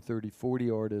 20, 30, 40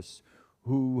 artists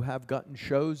who have gotten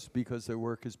shows because their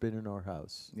work has been in our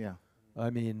house. Yeah. I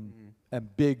mean,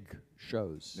 and big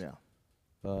shows. Yeah.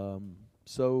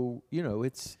 So, you know,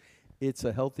 it's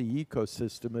a healthy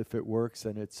ecosystem if it works,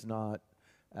 and it's not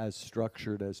as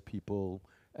structured as people,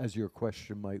 as your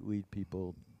question might lead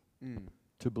people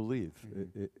to believe.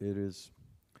 It is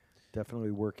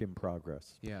definitely work in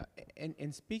progress. Yeah,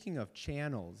 and speaking of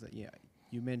channels, yeah,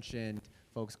 you mentioned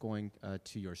folks going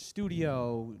to your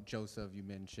studio. Joseph, you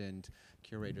mentioned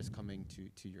curators coming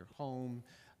to your home.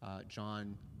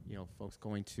 John, you know, folks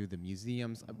going to the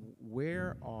museums.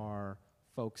 Where are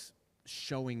folks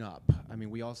showing up? I mean,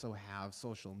 we also have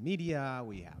social media,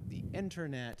 we have the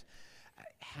internet.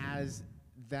 Has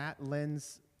that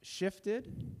lens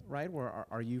shifted, right? Where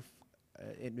are you,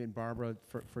 and Barbara,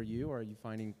 for you, are you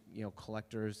finding, you know,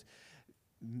 collectors,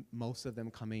 most of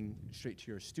them coming straight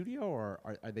to your studio, or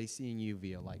are they seeing you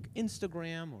via like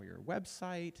Instagram or your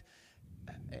website?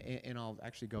 And I'll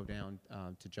actually go down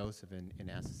to Joseph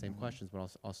and ask the same questions, but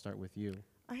I'll start with you.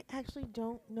 I actually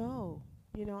don't know.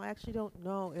 You know, I actually don't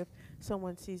know if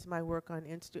someone sees my work on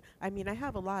Insta. I mean, I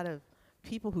have a lot of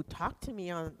people who talk to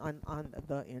me on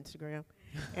the Instagram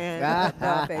and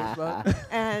the Facebook,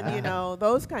 and you know,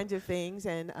 those kinds of things.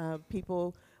 And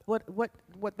people, what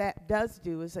that does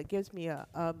do is it gives me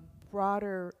a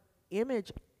broader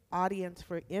audience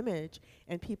for image,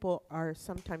 and people are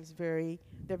sometimes very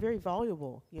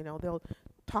voluble. You know, they'll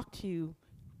talk to you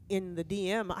in the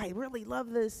DM, I really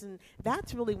love this, and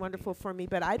that's really wonderful for me.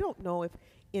 But I don't know if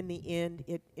in the end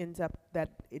it ends up that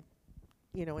it,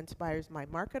 inspires my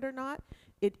market or not.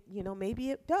 It,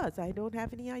 maybe it does. I don't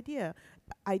have any idea.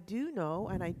 I do know,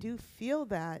 and I do feel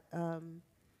that,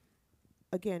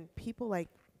 again, people like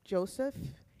Joseph,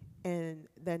 and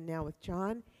then now with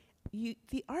John,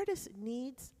 the artist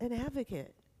needs an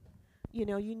advocate. You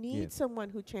need someone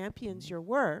who champions your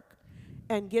work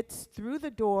and gets through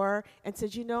the door and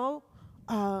says,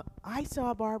 I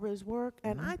saw Barbara's work,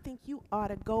 and I think you ought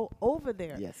to go over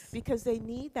there. Yes. Because they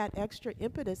need that extra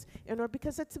impetus,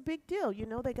 because it's a big deal.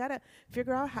 They got to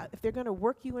figure out if they're going to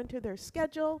work you into their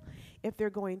schedule, if they're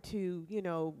going to,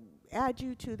 add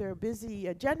you to their busy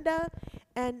agenda.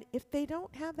 And if they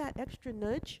don't have that extra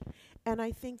nudge, and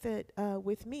I think that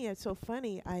with me, it's so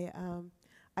funny,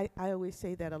 I always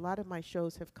say that a lot of my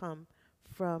shows have come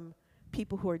from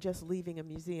people who are just leaving a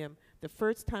museum. The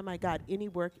first time I got any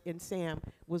work in SAM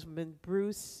was when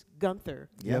Bruce Gunther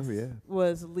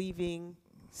was leaving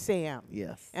SAM.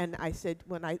 Yes. And I said,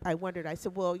 when I wondered, I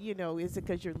said, well, is it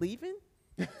because you're leaving?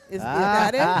 Is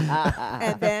that it?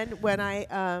 And then when I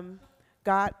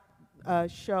got a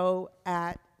show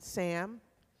at SAM,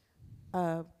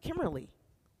 Kimberly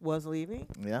was leaving.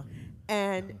 Yeah.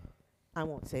 And I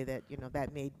won't say that,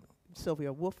 that made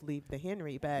Sylvia Wolf leave the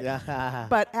Henry, but Yeah.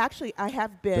 but actually I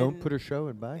have been. Don't put a show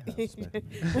in my house, man.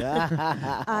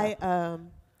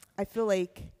 I feel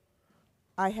like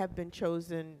I have been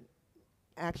chosen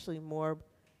actually more,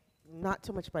 not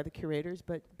so much by the curators,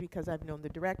 but because I've known the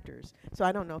directors. So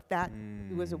I don't know if that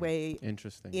was a way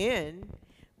Interesting. in,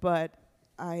 but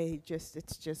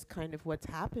it's just kind of what's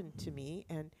happened to me.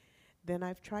 And then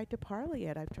I've tried to parlay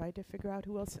it. I've tried to figure out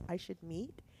who else I should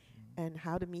meet and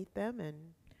how to meet them. And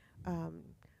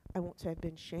I won't say I've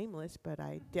been shameless, but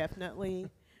I definitely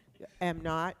am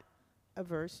not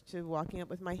averse to walking up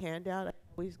with my hand out. I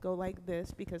always go like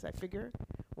this because I figure,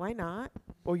 why not?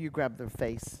 Or you grab their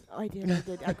face. Oh, I did.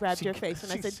 I grabbed your face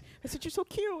and I said, you're so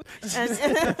cute.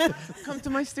 And Come to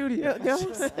my studio.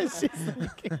 She's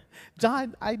like,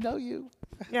 John, I know you.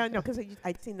 Yeah, no, because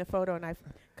I'd seen the photo and I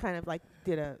kind of like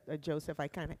did a Joseph. I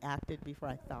kind of acted before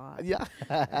I thought. Yeah.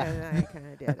 And I kind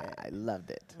of did it. I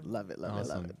loved it. Love it, love it,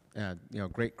 love it. Yeah,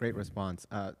 great response.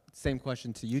 Same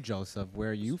question to you, Joseph. Where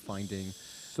are you finding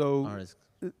So artists?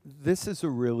 this is a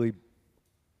really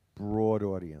broad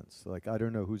audience. Like, I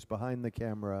don't know who's behind the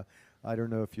camera. I don't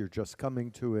know if you're just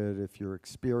coming to it, if you're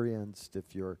experienced,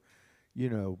 if you're,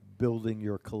 building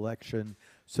your collection.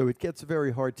 So it gets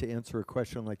very hard to answer a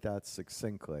question like that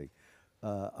succinctly.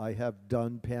 I have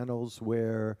done panels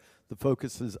where the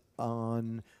focus is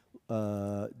on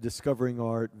discovering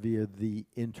art via the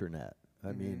internet.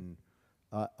 I mean,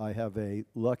 I have a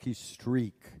lucky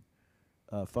streak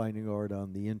finding art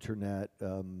on the internet.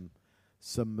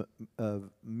 Some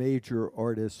major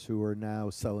artists who are now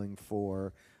selling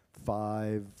for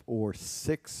 5 or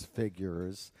 6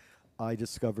 figures, I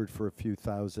discovered for a few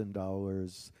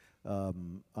 $1,000s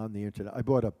on the internet. I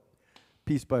bought a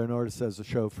piece by an artist as a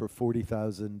show for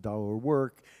 $40,000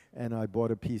 work, and I bought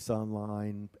a piece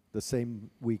online the same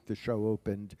week the show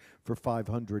opened for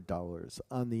 $500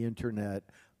 on the internet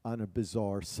on a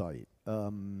bizarre site.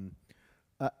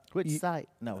 Which site?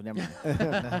 No, never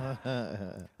mind.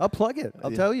 I'll plug it.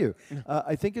 I'll tell you.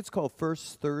 I think it's called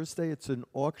First Thursday. It's an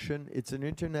auction. It's an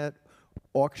internet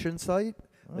auction site.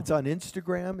 Oh. It's on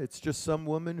Instagram. It's just some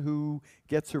woman who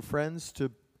gets her friends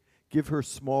to give her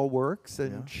small works,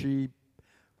 and she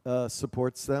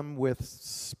supports them with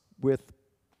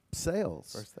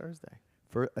sales. First Thursday.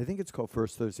 I think it's called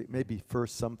First Thursday. Maybe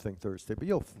First something Thursday, but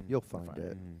you'll find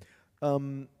it.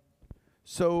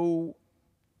 So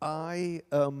I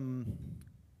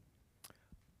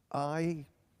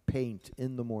paint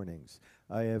in the mornings.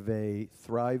 I have a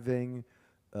thriving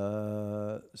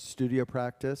studio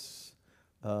practice.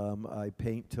 I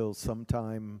paint till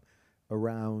sometime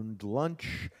around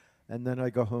lunch, and then I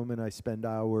go home and I spend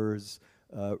hours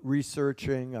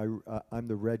researching. I'm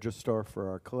the registrar for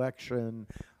our collection.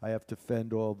 I have to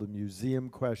fend all the museum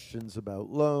questions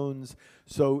about loans.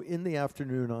 So in the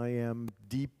afternoon, I am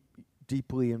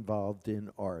deeply involved in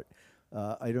art.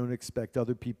 I don't expect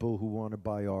other people who want to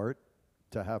buy art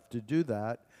to have to do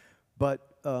that.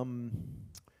 But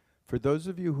for those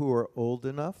of you who are old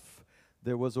enough,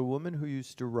 there was a woman who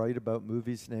used to write about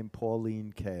movies named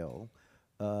Pauline Kael.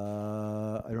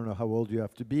 I don't know how old you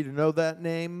have to be to know that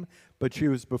name, but she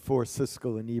was before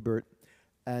Siskel and Ebert.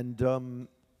 And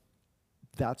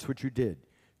that's what you did.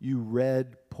 You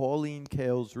read Pauline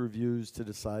Kael's reviews to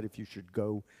decide if you should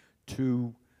go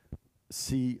to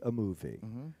see a movie.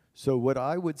 So what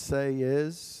I would say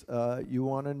is, you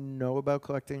want to know about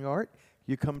collecting art,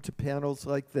 you come to panels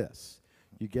like this.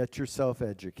 You get yourself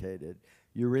educated.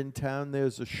 You're in town,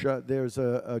 there's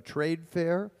a trade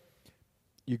fair.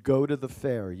 You go to the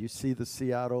fair. You see the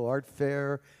Seattle Art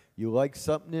Fair. You like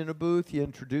something in a booth, you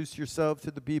introduce yourself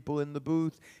to the people in the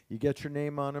booth. You get your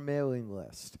name on a mailing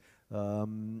list.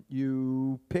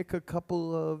 You pick a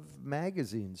couple of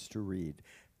magazines to read.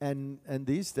 And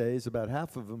these days, about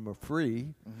half of them are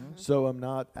free. So I'm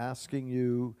not asking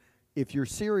you, if you're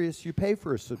serious, you pay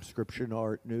for a subscription to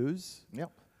Art News.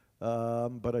 Yep.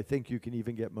 But I think you can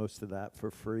even get most of that for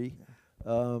free.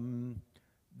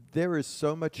 There is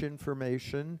so much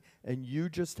information, and you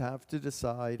just have to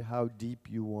decide how deep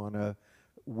you want to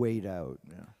wade out.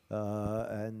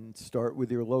 And start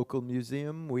with your local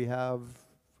museum. We have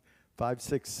 5,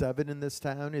 6, 7 in this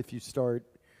town. If you start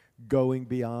going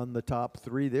beyond the top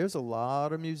 3, there's a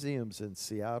lot of museums in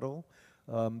Seattle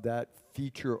that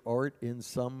feature art in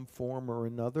some form or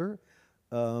another.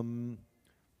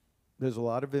 There's a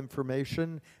lot of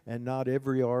information, and not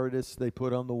every artist they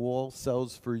put on the wall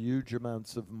sells for huge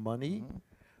amounts of money.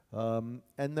 And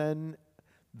then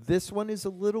this one is a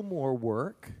little more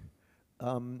work.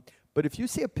 But if you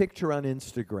see a picture on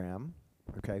Instagram,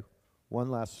 okay, one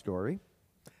last story.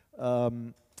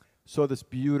 Saw this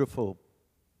beautiful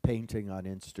painting on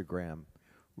Instagram.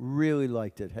 Really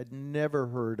liked it. Had never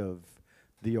heard of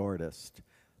the artist.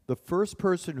 The first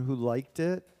person who liked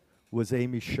it was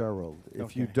Amy Sherrill.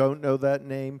 If you don't know that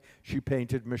name, she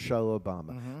painted Michelle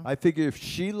Obama. I figured if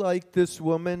she liked this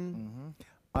woman,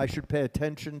 I should pay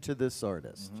attention to this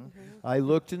artist. I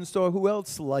looked and saw who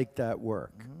else liked that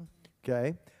work.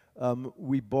 Okay,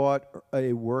 we bought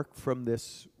a work from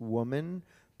this woman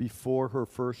before her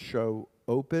first show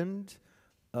opened.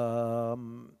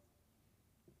 I'm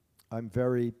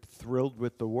very thrilled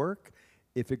with the work.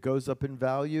 If it goes up in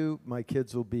value, my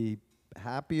kids will be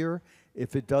happier.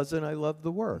 If it doesn't, I love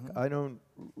the work. I don't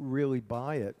really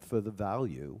buy it for the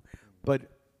value, but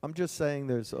I'm just saying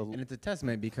there's a... And it's a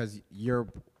testament because your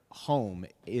home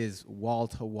is wall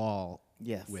to wall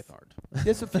with art.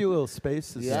 There's a few little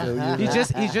spaces still. You know.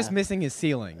 He's just missing his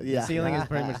ceiling. The ceiling is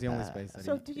pretty much the only space that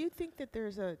So do you think that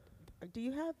there's do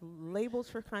you have labels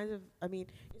for kinds of, I mean,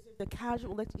 is it the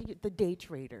casual, the day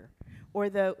trader, or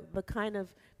the kind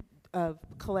of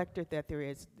collector that there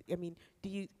is? I mean, do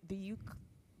you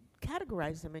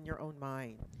categorize them in your own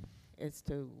mind as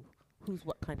to who's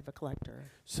what kind of a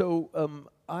collector? So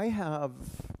I have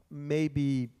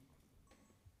maybe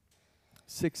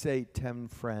 6, 8, 10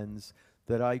 friends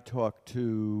that I talk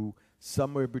to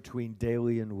somewhere between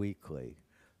daily and weekly.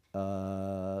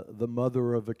 The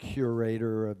mother of a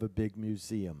curator of a big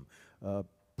museum, a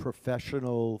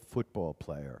professional football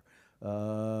player,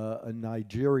 a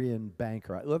Nigerian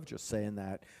banker. I love just saying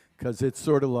that because it's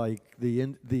sort of like the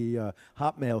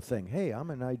Hotmail thing. Hey,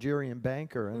 I'm a Nigerian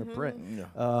banker and a print.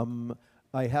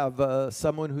 I have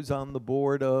someone who's on the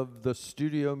board of the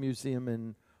Studio Museum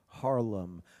in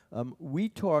Harlem. We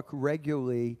talk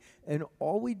regularly, and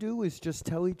all we do is just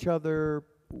tell each other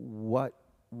what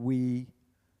we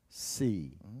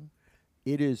see.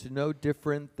 It is no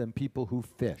different than people who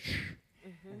fish.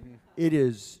 It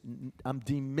is, I'm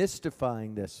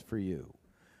demystifying this for you,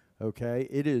 okay?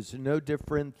 It is no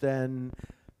different than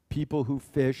people who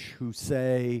fish who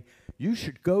say, you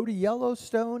should go to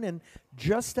Yellowstone, and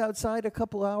just outside a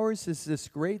couple hours is this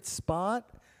great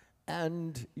spot,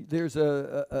 and there's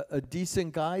a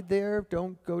decent guide there.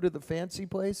 Don't go to the fancy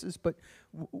places, but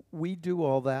we do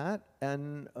all that,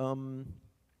 and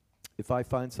if I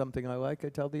find something I like, I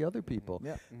tell the other people.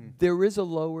 There is a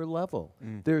lower level.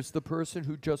 There's the person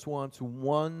who just wants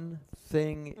one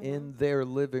thing in their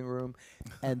living room,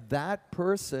 and that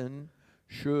person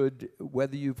should,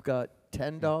 whether you've got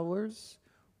 $10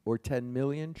 or 10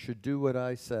 million, should do what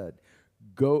I said.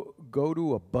 Go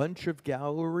to a bunch of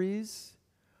galleries,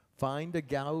 find a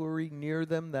gallery near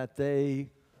them that they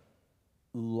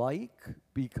like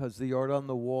because the art on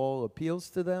the wall appeals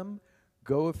to them,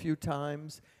 go a few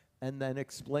times, and then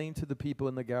explain to the people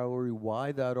in the gallery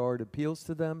why that art appeals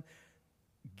to them.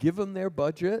 Give them their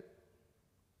budget,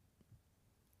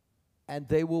 and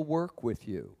they will work with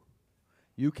you.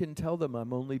 You can tell them,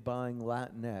 I'm only buying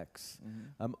Latinx.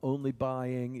 I'm only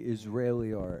buying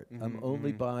Israeli art. I'm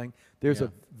only buying... There's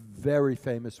a very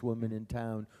famous woman in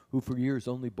town who for years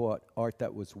only bought art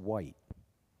that was white.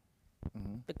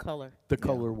 The color. The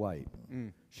color white.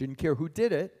 She didn't care who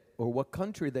did it or what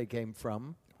country they came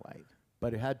from. White.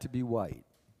 But it had to be white.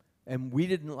 And we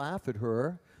didn't laugh at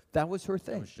her. That was her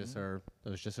thing. That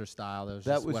was just her style.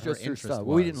 That was what just her interest style. was.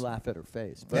 Well, we didn't laugh at her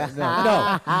face. But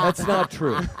no, that's not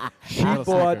true. She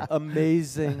bought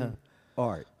amazing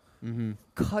art,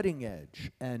 cutting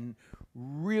edge, and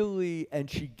really, and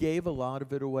she gave a lot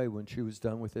of it away when she was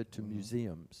done with it to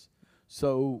museums.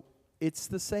 So it's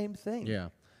the same thing. Yeah.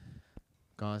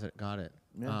 Got it.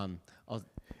 Yeah. I'll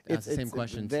ask the same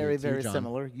question very, to you, very John.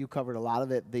 similar. You covered a lot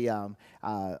of it. The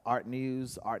Art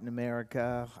News, Art in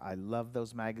America. I love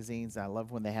those magazines. I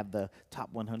love when they have the top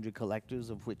 100 collectors,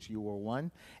 of which you were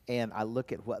one. And I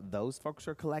look at what those folks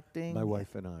are collecting. My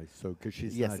wife and I, so because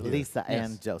she's Yes, not here. Lisa Yes.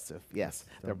 and Joseph. Yes,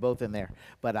 they're both in there.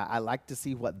 But I like to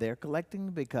see what they're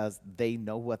collecting because they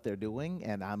know what they're doing,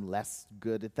 and I'm less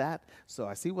good at that. So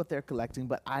I see what they're collecting,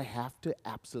 but I have to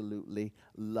absolutely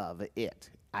love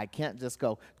it. I can't just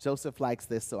go, Joseph likes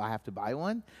this, so I have to buy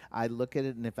one. I look at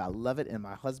it, and if I love it and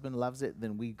my husband loves it,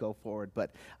 then we go forward.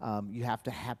 But you have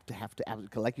to,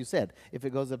 like you said, if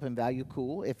it goes up in value,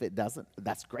 cool. If it doesn't,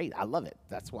 that's great. I love it.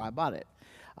 That's why I bought it.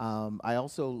 I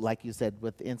also, like you said,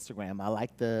 with Instagram, I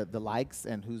like the likes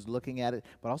and who's looking at it,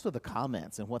 but also the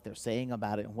comments and what they're saying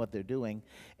about it and what they're doing.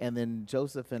 And then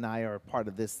Joseph and I are part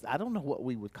of this, I don't know what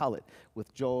we would call it,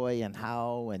 with Joy and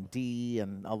How and Dee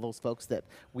and all those folks that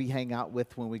we hang out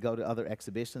with when we go to other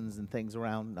exhibitions and things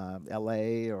around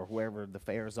LA or wherever the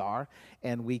fairs are.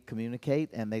 And we communicate,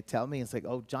 and they tell me, it's like,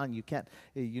 oh, John,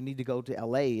 you need to go to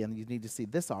LA and you need to see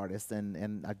this artist.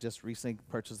 And I just recently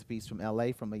purchased a piece from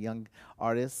LA from a young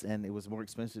artist, and it was more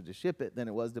expensive to ship it than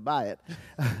it was to buy it.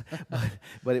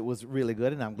 but it was really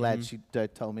good, and I'm glad she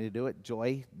told me to do it.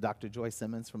 Joy, Dr. Joy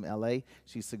Simmons from LA,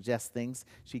 she suggests things.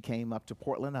 She came up to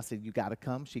Portland. I said, you got to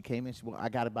come. She came in. She said, well, I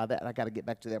got to buy that. I got to get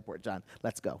back to the airport, John.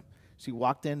 Let's go. She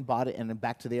walked in, bought it, and then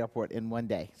back to the airport in one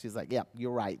day. She's like, yep,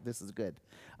 you're right. This is good.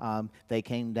 They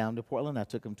came down to Portland. I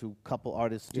took them to a couple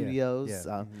artist studios.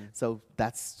 yeah. So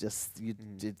that's just,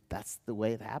 that's the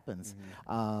way it happens.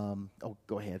 Oh,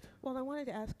 go ahead. Well, I wanted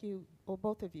to ask you, well,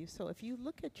 both of you, so if you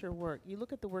look at your work, you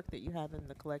look at the work that you have in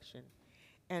the collection,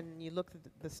 and you look at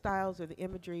the styles or the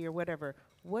imagery or whatever,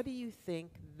 what do you think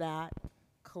that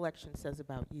collection says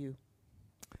about you?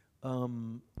 I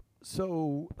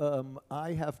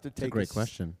have to It's a take great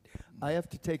question. I have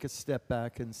to take a step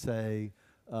back and say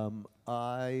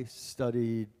I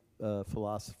studied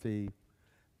philosophy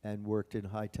and worked in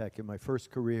high tech in my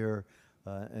first career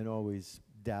and always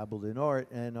dabbled in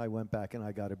art. And I went back and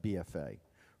I got a BFA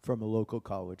from a local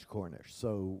college, Cornish.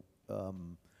 So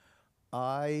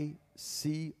I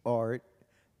see art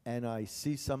and I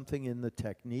see something in the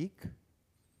technique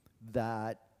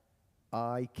that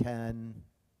I can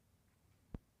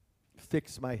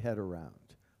fix my head around.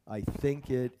 I think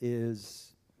it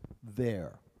is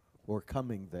there or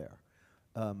coming there.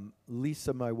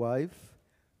 Lisa, my wife,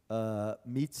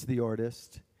 meets the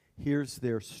artist, hears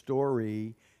their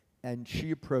story, and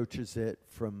she approaches it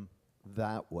from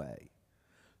that way.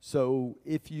 So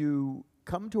if you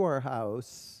come to our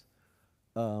house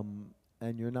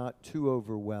and you're not too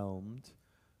overwhelmed,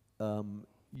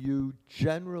 you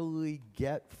generally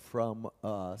get from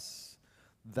us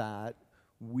that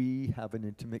we have an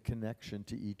intimate connection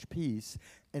to each piece,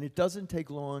 and it doesn't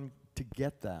take long to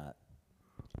get that,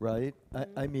 right?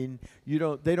 I mean,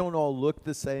 they don't all look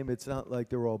the same. It's not like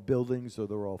they're all buildings or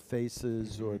they're all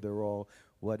faces or they're all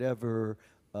whatever.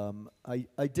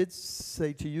 I did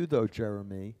say to you, though,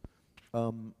 Jeremy,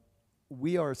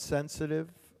 we are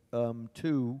sensitive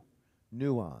to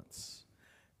nuance.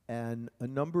 And a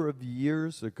number of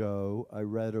years ago, I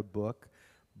read a book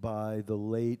by the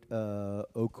late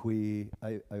Okwe,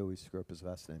 I always screw up his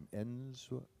last name,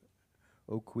 Enzo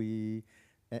Okwe.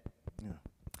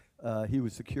 He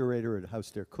was the curator at Haus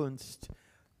der Kunst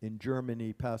in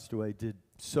Germany, passed away, did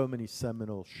so many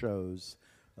seminal shows,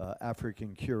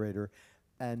 African curator.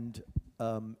 And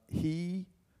he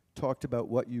talked about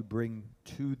what you bring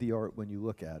to the art when you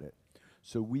look at it.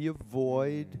 So we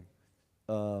avoid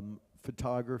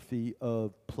photography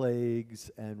of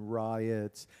plagues and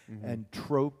riots and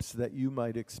tropes that you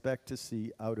might expect to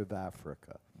see out of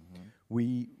Africa.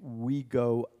 We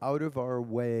go out of our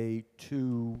way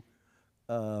to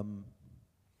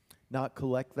not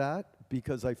collect that,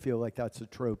 because I feel like that's a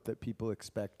trope that people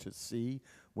expect to see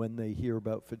when they hear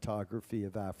about photography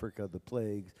of Africa, the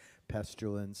plagues,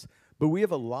 pestilence. But we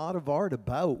have a lot of art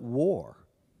about war.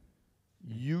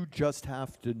 You just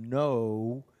have to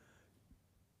know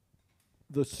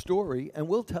the story, and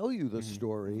we'll tell you the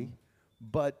story,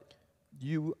 but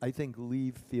you, I think,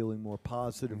 leave feeling more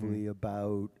positively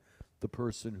about the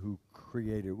person who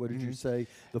created. What did you say?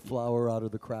 The flower out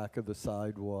of the crack of the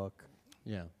sidewalk.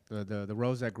 Yeah, the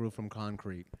rose that grew from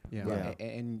concrete. Yeah, Yeah.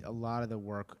 And a lot of the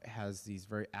work has these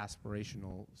very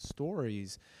aspirational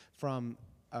stories from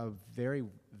a very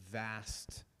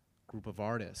vast group of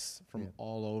artists from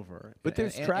all over. But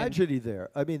there's tragedy there.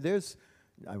 I mean,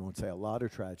 I won't say a lot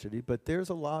of tragedy, but there's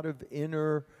a lot of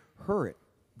inner hurt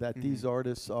that these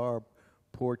artists are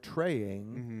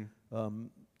portraying.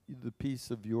 The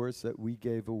piece of yours that we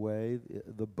gave away,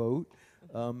 the boat,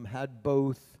 had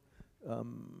both,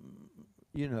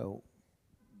 you know,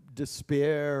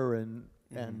 despair and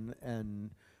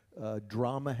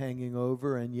drama hanging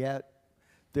over, and yet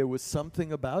there was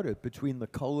something about it between the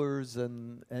colors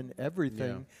and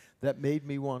everything that made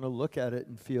me want to look at it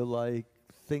and feel like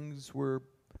things were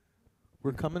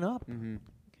coming up.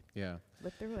 Yeah.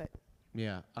 Live through it.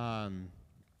 Yeah.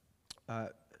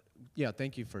 Yeah,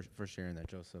 thank you for sharing that,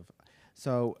 Joseph.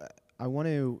 So I want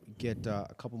to get a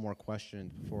couple more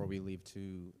questions before we leave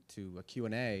to a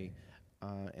Q&A,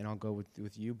 and I'll go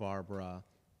with you, Barbara.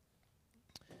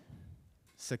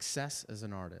 Success as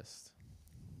an artist.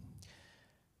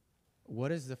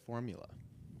 What is the formula?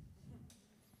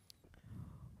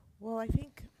 Well, I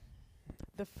think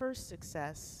the first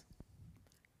success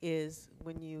is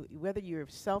when you, whether you're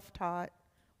self-taught,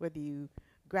 whether you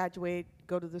graduate,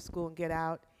 go to the school and get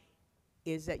out,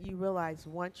 is that you realize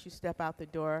once you step out the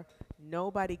door,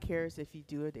 nobody cares if you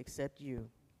do it except you.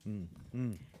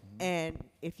 And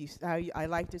if you, I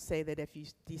like to say that if you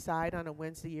decide on a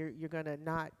Wednesday you're going to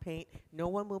not paint, no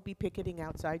one will be picketing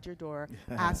outside your door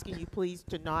asking you please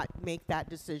to not make that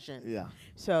decision. Yeah.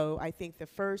 So I think the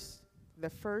first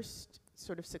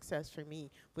sort of success for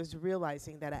me was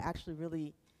realizing that I actually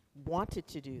really wanted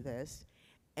to do this,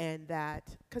 and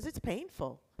that, because it's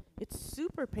painful. It's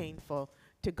super painful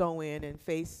to go in and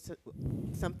face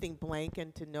something blank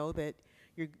and to know that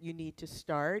you need to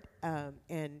start.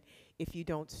 And if you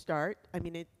don't start, I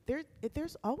mean,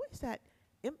 there's always that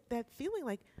feeling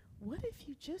like, what if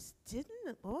you just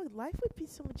didn't? Oh, life would be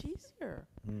so much easier.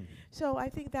 So I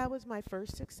think that was my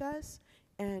first success,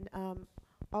 and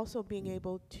also being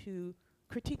able to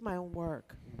critique my own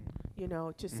work. You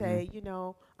know, to say, you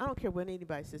know, I don't care what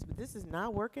anybody says, but this is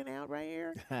not working out right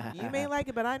here. You may like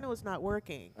it, but I know it's not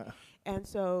working. And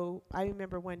so I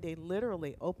remember one day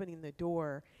literally opening the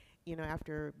door, you know,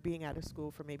 after being out of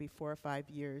school for maybe 4 or 5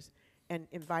 years, and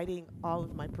inviting all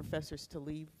of my professors to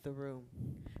leave the room.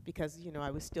 Because, you know,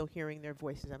 I was still hearing their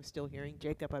voices. I was still hearing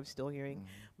Jacob. I was still hearing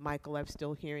Michael. I was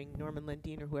still hearing Norman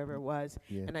Lundeen or whoever it was.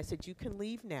 And I said, you can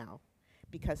leave now,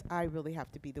 because I really have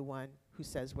to be the one who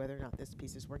says whether or not this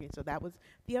piece is working. So that was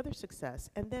the other success.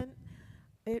 And then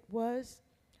it was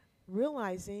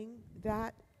realizing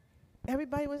that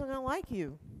everybody wasn't going to like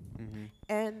you,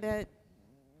 and that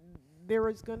there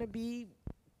was going to be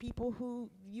people who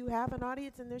you have an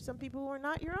audience, and there's some people who are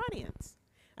not your audience.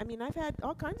 I mean, I've had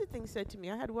all kinds of things said to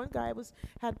me. I had one guy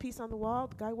had a piece on the wall.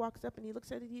 The guy walks up and he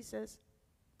looks at it. He says,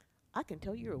 "I can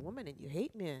tell you're a woman and you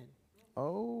hate men."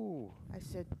 Oh. I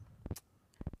said,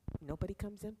 nobody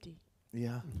comes empty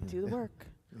Yeah. to the work.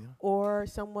 Yeah. Or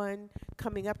someone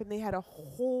coming up and they had a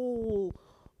whole,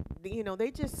 you know,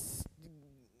 they just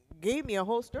gave me a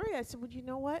whole story. I said, well, you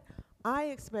know what? I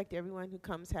expect everyone who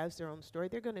comes has their own story.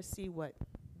 They're going to see what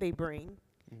they bring,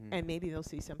 and maybe they'll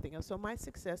see something else. So my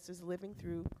success is living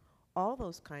through all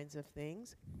those kinds of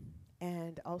things,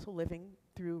 and also living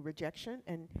through rejection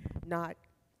and not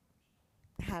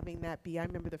having that be. I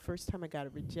remember the first time I got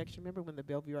a rejection. Remember when the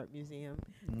Bellevue Art Museum,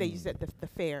 they used it at the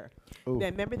fair.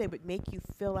 Then remember they would make you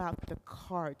fill out the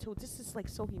card. So this is like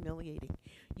so humiliating.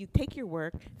 You take your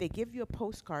work, they give you a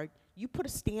postcard, you put a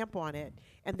stamp on it,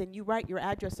 and then you write your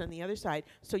address on the other side.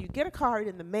 So you get a card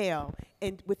in the mail,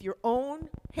 and with your own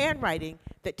handwriting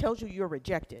that tells you you're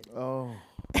rejected. Oh.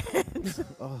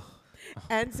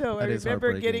 And so I That is remember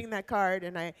heartbreaking. getting that card,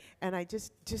 and I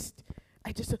just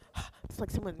it's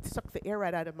like someone sucked the air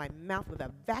right out of my mouth with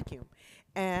a vacuum.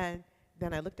 And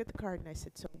then I looked at the card and I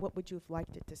said, so what would you have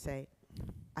liked it to say?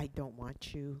 I don't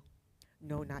want you.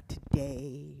 No, not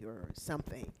today, or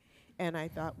something. And I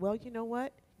thought, well, you know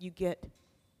what? You get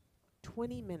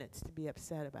 20 minutes to be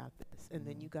upset about this, and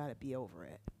then you got to be over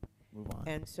it. Move on.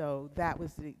 And so that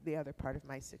was the other part of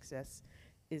my success,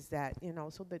 is that, you know,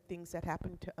 so the things that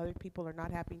happen to other people are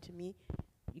not happening to me.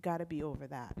 You got to be over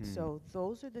that. So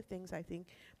those are the things I think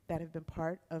that have been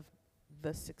part of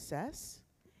the success.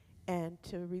 And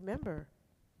to remember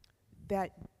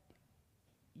that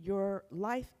your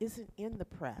life isn't in the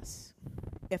press.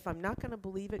 If I'm not going to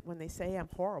believe it when they say I'm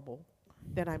horrible,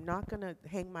 then I'm not going to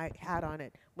hang my hat on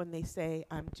it when they say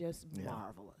I'm just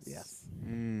marvelous. Yes.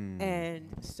 And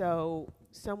so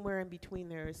somewhere in between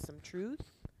there is some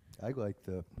truth. I like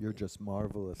you're just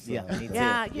marvelous. Yeah, me too.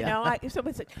 Yeah, you Yeah. know, if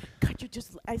someone said, God,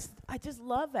 I just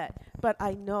love that. But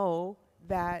I know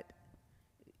that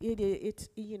it's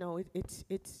you know, it's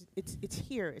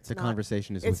here. It's The not,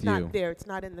 conversation is it's with not you. there. It's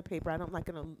not in the paper. I'm not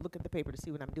going to look at the paper to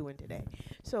see what I'm doing today.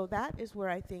 So that is where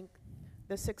I think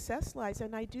the success lies,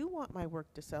 and I do want my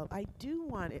work to sell. I do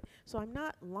want it. So I'm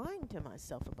not lying to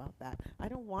myself about that. I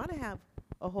don't want to have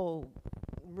a whole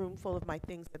room full of my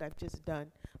things that I've just done.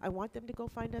 I want them to go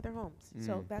find other homes.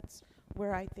 So that's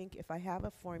where I think if I have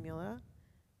a formula,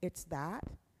 it's that.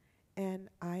 And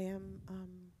I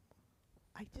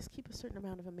just keep a certain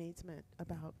amount of amazement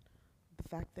about the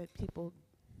fact that people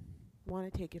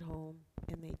want to take it home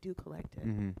and they do collect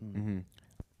it.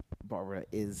 Barbara,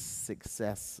 is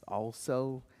success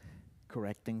also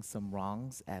correcting some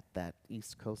wrongs at that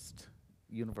East Coast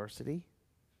University?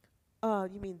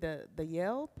 You mean the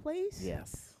Yale place?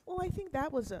 Yes. Well, I think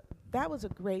that was a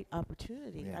great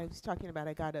opportunity. Yeah. I was talking about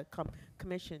I got a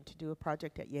commission to do a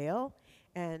project at Yale,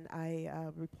 and I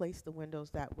replaced the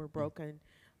windows that were broken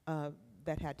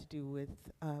that had to do with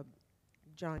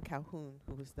John Calhoun,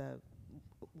 who was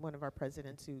one of our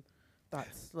presidents who thought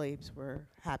slaves were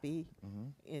happy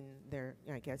in their,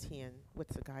 I guess he and,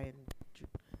 what's the guy in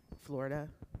Florida?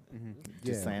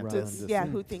 DeSantis. Yeah,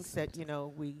 who thinks that,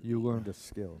 You learned a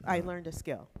skill. I learned a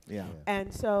skill. Yeah.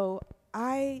 And so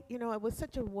it was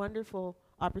such a wonderful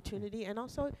opportunity. And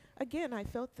also, again, I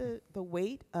felt the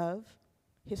weight of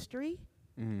history.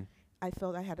 I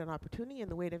felt I had an opportunity in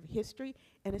the weight of history.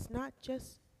 And it's not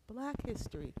just Black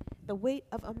history, the weight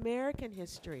of American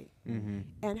history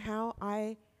and how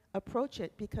I approach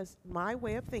it. Because my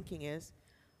way of thinking is,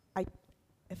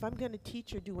 if I'm going to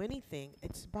teach or do anything,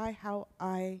 it's by how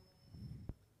I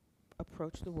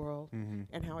approach the world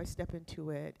and how I step into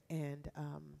it and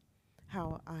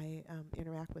how I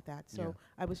interact with that. So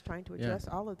I was trying to address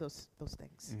all of those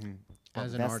things.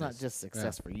 As an That's artist. not just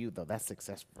success for you, though. That's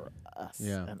success for us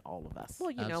and all of us. Well,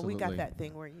 we got Absolutely. that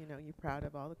thing where, you're proud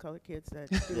of all the colored kids that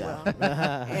do Yeah. well.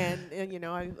 and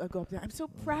I go up there, I'm so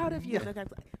proud of you. And the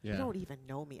guy's like, you don't even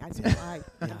know me. I said,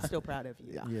 I'm still proud of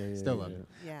you. Yeah. Still love it.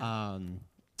 Yeah.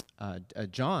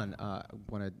 John, I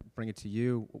want to bring it to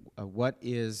you. What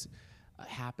is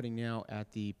happening now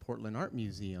at the Portland Art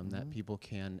Museum that people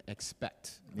can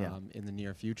expect in the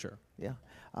near future? Yeah.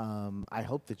 I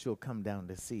hope that you'll come down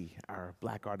to see our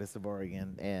Black Artists of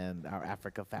Oregon and our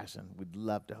Africa Fashion. We'd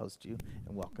love to host you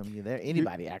and welcome you there.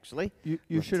 Anybody, actually.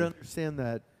 You should understand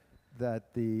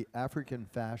that the African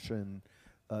fashion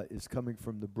is coming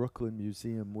from the Brooklyn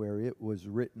Museum, where it was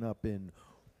written up in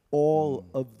all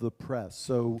of the press.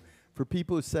 So for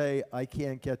people who say, I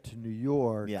can't get to New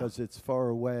York because it's far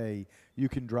away, you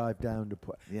can drive down to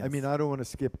I mean, I don't want to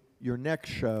skip your next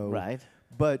show. Right.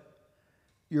 But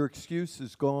your excuse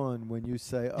is gone when you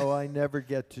say, oh, I never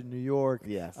get to New York.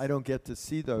 Yes. I don't get to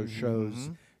see those shows.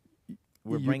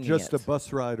 We're You're bringing just it. a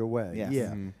bus ride away. Yes.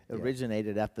 Yeah.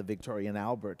 Originated at the Victoria and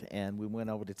Albert, and we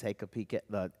went over to take a peek at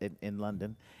in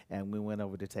London, and we went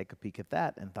over to take a peek at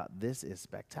that and thought, this is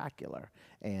spectacular.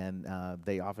 And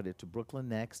they offered it to Brooklyn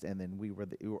next, and then we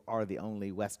are the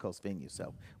only West Coast venue.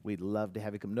 So we'd love to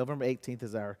have you come. November 18th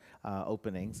is our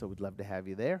opening, so we'd love to have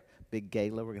you there. Big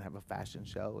gala. We're going to have a fashion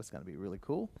show. It's going to be really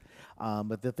cool.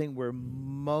 But the thing we're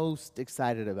most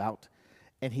excited about,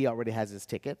 and he already has his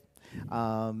ticket,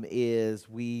 is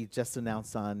we just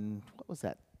announced on, what was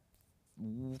that,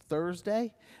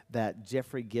 Thursday, that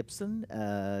Jeffrey Gibson,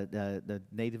 the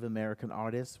Native American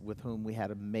artist with whom we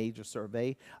had a major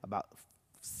survey about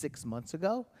 6 months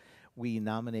ago, we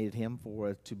nominated him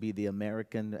to be the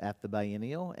American at the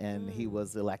biennial, and he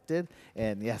was elected.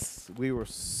 And yes, we were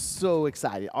so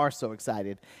excited,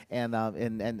 And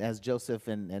as Joseph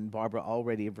and Barbara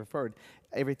already have referred,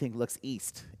 everything looks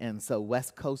east, and so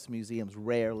West Coast museums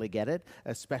rarely get it,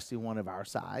 especially one of our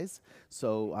size.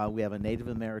 So we have a Native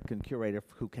American curator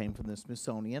who came from the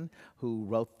Smithsonian, who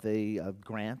wrote the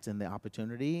grant and the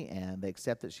opportunity, and they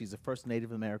accepted. She's the first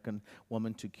Native American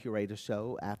woman to curate a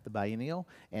show at the biennial,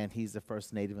 and he's the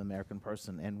first Native American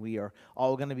person. And we are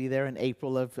all going to be there in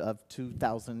April of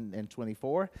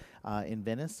 2024 in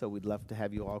Venice, so we'd love to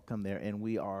have you all come there, and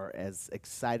we are as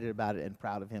excited about it and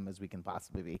proud of him as we can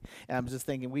possibly be. And I'm just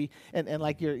thinking, and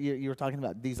like you were talking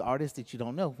about these artists that you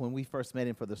don't know. When we first met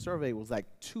him for the survey, it was like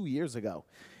 2 years ago,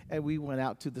 and we went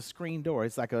out to the Screen Door.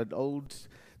 It's like an old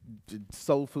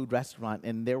soul food restaurant,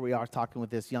 and there we are talking with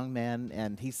this young man,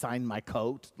 and he signed my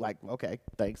coat. Like, okay,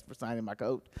 thanks for signing my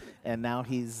coat. And now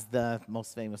he's the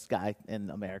most famous guy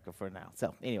in America for now.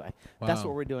 So anyway, that's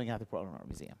what we're doing at the Portland Art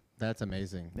Museum. That's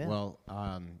amazing. Yeah. Well,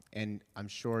 and I'm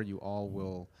sure you all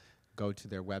will go to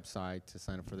their website to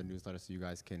sign up for the newsletter so you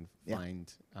guys can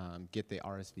get the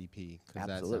RSVP, because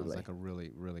that sounds like a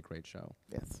really, really great show.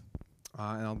 Yes.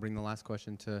 And I'll bring the last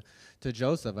question to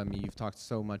Joseph. I mean, you've talked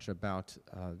so much about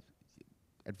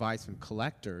advice from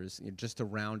collectors. Just to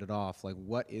round it off, like,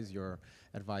 what is your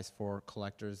advice for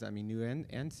collectors? I mean, new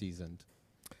and seasoned.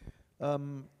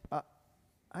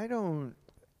 I don't.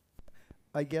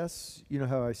 I guess you know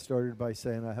how I started by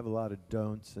saying I have a lot of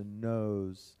don'ts and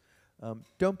no's.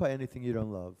 Don't buy anything you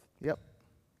don't love. Yep.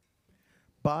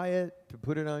 Buy it to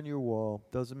put it on your wall.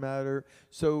 Doesn't matter.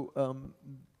 So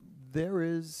there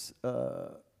was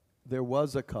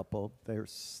a couple.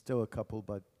 There's still a couple,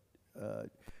 but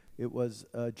it was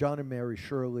John and Mary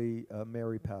Shirley.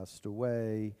 Mary passed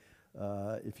away.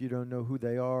 If you don't know who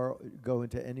they are, go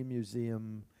into any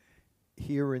museum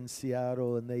here in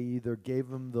Seattle, and they either gave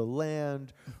them the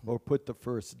land or put the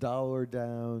first dollar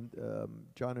down.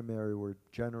 John and Mary were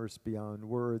generous beyond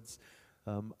words.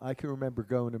 I can remember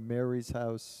going to Mary's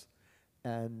house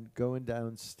and going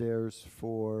downstairs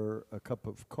for a cup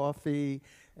of coffee,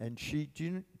 and do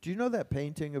you know that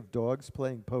painting of dogs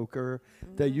playing poker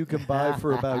that you can buy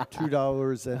for about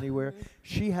 $2 anywhere?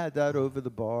 She had that over the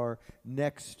bar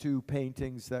next to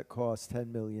paintings that cost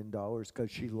 $10 million because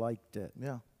she liked it.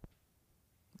 Yeah.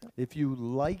 If you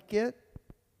like it,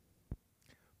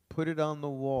 put it on the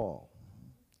wall.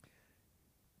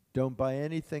 Don't buy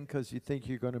anything because you think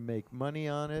you're going to make money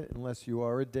on it, unless you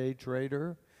are a day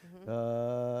trader,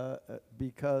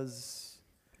 because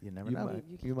You never know.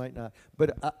 you might not.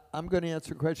 But I'm going to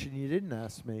answer a question you didn't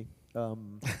ask me,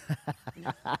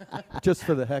 just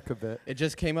for the heck of it. It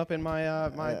just came up in my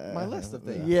my list of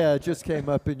things. Yeah, it just came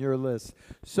up in your list.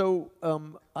 So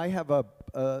I have a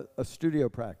studio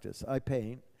practice. I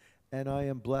paint, and I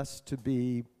am blessed to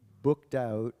be booked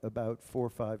out about 4 or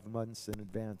 5 months in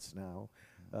advance now.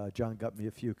 John got me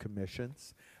a few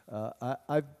commissions.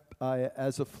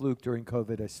 As a fluke during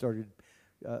COVID, I started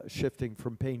shifting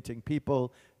from painting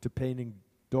people to painting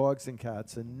dogs and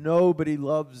cats, and nobody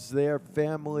loves their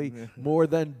family more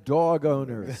than dog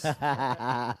owners.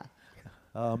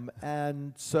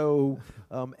 And so,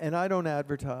 and I don't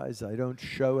advertise, I don't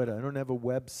show it, I don't have a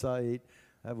website,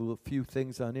 I have a few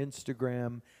things on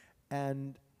Instagram,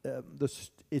 and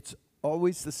it's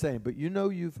always the same, but you know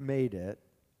you've made it.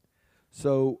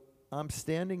 So I'm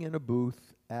standing in a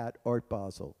booth at Art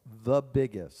Basel, the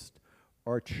biggest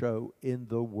art show in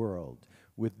the world,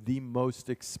 with the most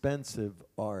expensive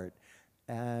art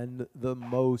and the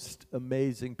most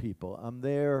amazing people. I'm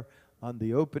there on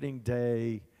the opening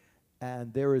day,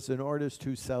 and there is an artist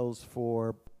who sells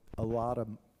for a lot of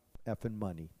effing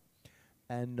money.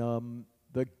 And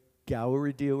the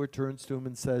gallery dealer turns to him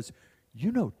and says,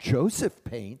 "You know Joseph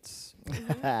paints."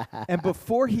 And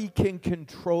before he can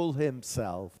control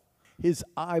himself, his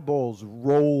eyeballs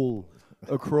roll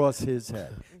across his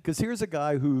head. Because here's a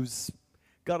guy who's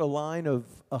got a line of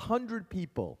 100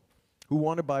 people who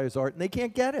want to buy his art, and they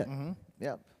can't get it.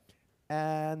 Yep.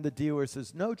 And the dealer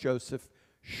says, "No, Joseph,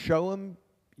 show him,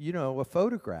 a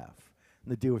photograph."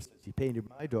 And the dealer says, "He painted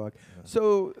my dog."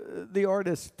 So the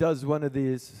artist does one of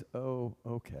these, "Oh,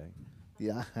 okay.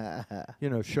 Yeah.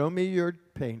 Show me your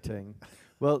painting."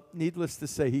 Well, needless to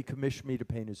say, he commissioned me to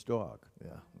paint his dog.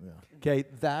 Yeah. Yeah. Okay,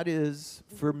 that is,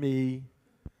 for me,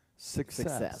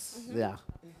 success. Yeah.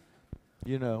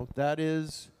 That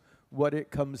is what it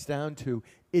comes down to.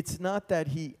 It's not that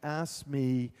he asked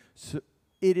me,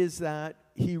 it is that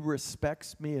he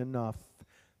respects me enough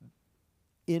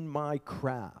in my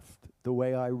craft, the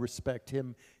way I respect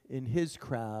him in his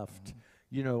craft.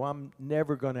 I'm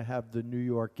never going to have the New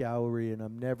York Gallery, and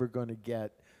I'm never going to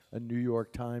get a New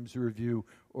York Times review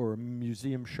or a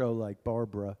museum show like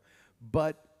Barbara.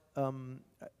 But,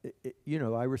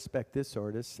 I respect this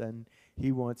artist, and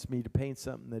he wants me to paint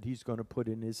something that he's going to put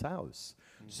in his house.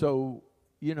 So,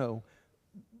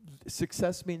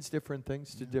 success means different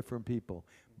things to different people,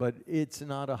 but it's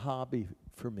not a hobby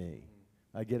for me.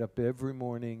 I get up every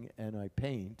morning and I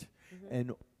paint,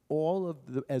 and all of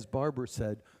as Barbara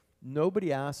said,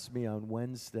 nobody asks me on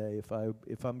Wednesday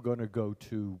if I'm going to go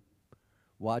to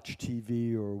watch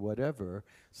TV or whatever.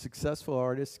 Successful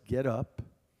artists get up,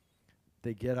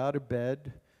 they get out of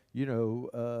bed.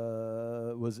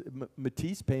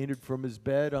 Matisse painted from his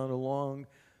bed on a long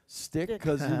stick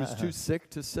because he was too sick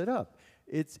to sit up.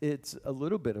 It's a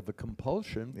little bit of a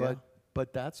compulsion,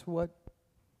 but that's what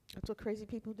crazy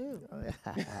people do.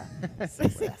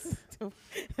 Success.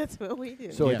 That's what we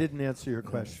do. So I didn't answer your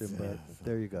question, but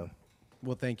there you go.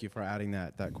 Well, thank you for adding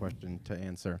that question to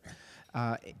answer.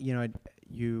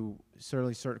 You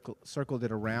certainly circled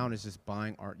it around as just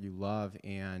buying art you love,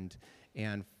 and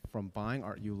from buying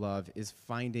art you love is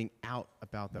finding out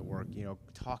about that work.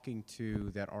 Talking to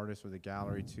that artist or the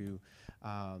gallery to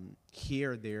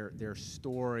hear their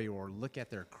story or look at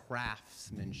their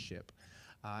craftsmanship.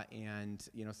 And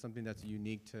something that's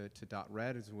unique to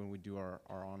 .red is when we do our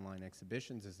online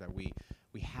exhibitions is that we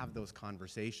have those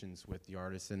conversations with the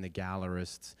artists and the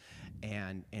gallerists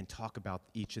and talk about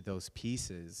each of those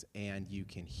pieces, and you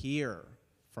can hear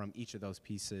from each of those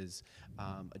pieces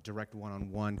a direct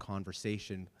one-on-one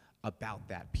conversation about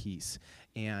that piece.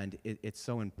 And it's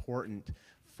so important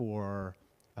for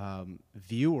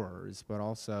viewers, but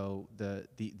also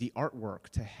the artwork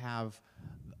to have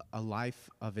a life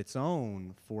of its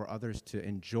own for others to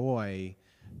enjoy,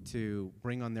 to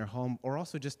bring on their home, or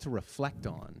also just to reflect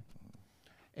on.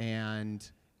 And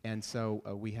so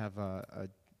we have a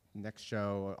next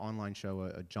show, an online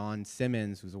show, John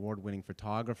Simmons, who's award-winning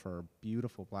photographer,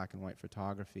 beautiful black and white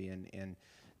photography, and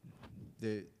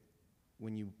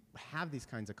when you have these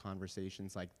kinds of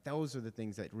conversations, like those are the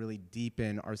things that really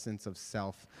deepen our sense of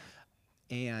self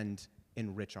and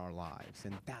enrich our lives.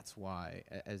 And that's why,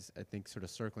 as I think sort of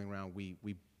circling around, we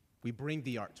bring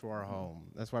the art to our home.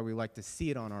 That's why we like to see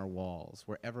it on our walls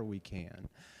wherever we can,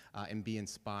 and be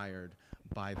inspired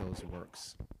by those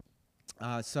works.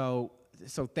 So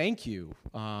thank you,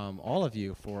 all of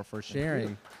you, for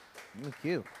sharing. Thank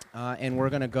you. And we're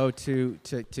going to go to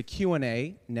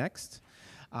Q&A next.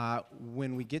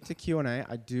 When we get to Q&A,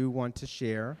 I do want to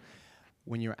share,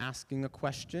 when you're asking a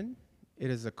question, it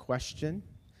is a question.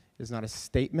 It is not a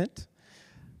statement.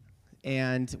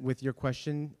 And with your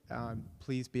question,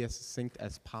 please be as succinct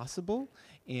as possible.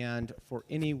 And for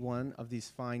any one of these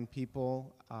fine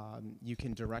people, you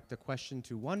can direct the question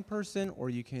to one person, or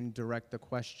you can direct the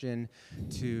question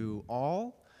to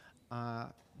all.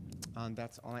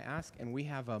 That's all I ask. And we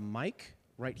have a mic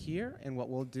right here. And what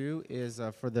we'll do is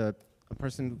for the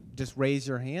person, just raise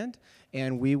your hand,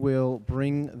 and we will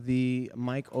bring the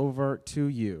mic over to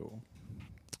you.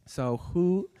 So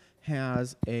who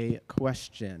has a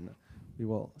question? We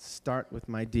will start with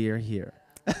my dear here.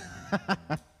 Thank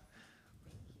you.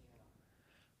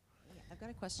 Yeah, I've got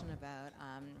a question about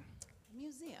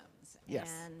museums.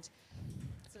 Yes. And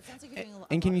so it sounds like you're doing a lot.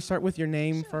 And can you start with your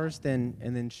name Sure. first, and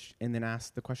then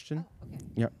ask the question? Oh, okay.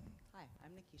 Yep. Hi,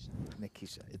 I'm Nikisha.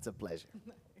 Nikisha, it's a pleasure.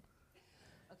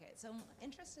 Okay, so I'm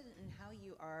interested in how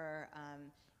you are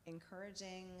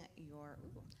encouraging your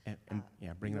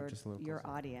Bring it your, up just a little your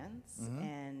closer. audience Mhm.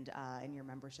 and your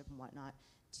membership and whatnot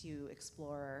to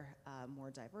explore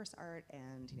more diverse art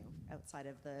and outside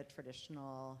of the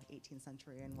traditional 18th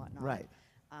century and whatnot. Right.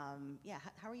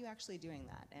 How are you actually doing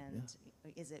that? And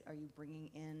are you bringing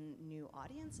in new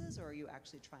audiences, or are you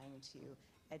actually trying to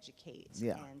educate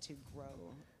and to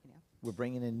grow? We're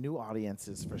bringing in new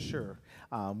audiences for sure.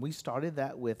 We started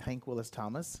that with Hank Willis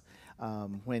Thomas.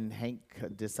 When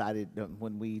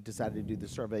we decided to do the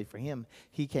survey for him,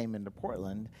 he came into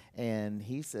Portland and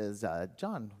he says,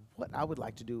 John, what I would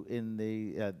like to do in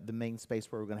the main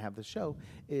space where we're going to have the show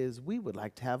is we would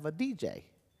like to have a DJ.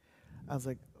 I was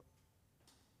like,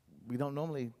 we don't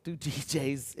normally do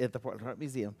DJs at the Portland Art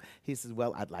Museum. He says,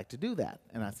 well, I'd like to do that.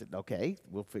 And I said, okay,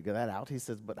 we'll figure that out. He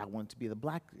says, but I want to be the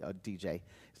black DJ.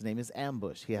 His name is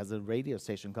Ambush. He has a radio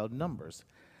station called Numbers.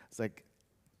 It's like,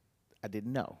 I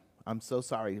didn't know. I'm so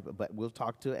sorry, but we'll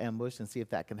talk to Ambush and see if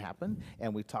that can happen.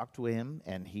 And we talked to him,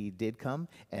 and he did come,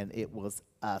 and it was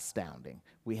astounding.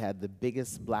 We had the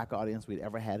biggest black audience we'd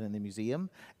ever had in the museum,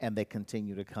 and they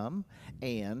continue to come.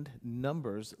 And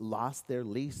Numbers lost their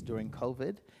lease during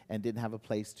COVID and didn't have a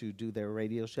place to do their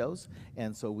radio shows,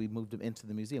 and so we moved them into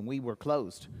the museum. We were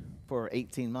closed for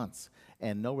 18 months,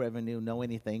 and no revenue, no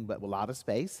anything, but a lot of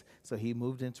space. So he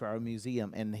moved into our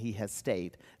museum, and he has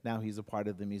stayed. Now he's a part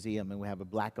of the museum, and we have a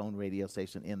black-owned radio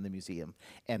station in the museum.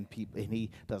 And he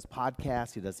does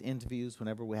podcasts, he does interviews.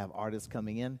 Whenever we have artists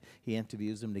coming in, he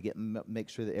interviews them to make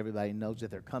sure that everybody knows that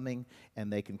they're coming,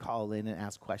 and they can call in and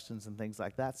ask questions and things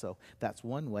like that. So that's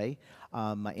one way.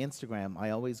 My Instagram,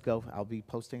 I'll be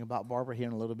posting about Barbara here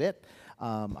in a little bit.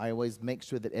 I always make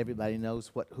sure that everybody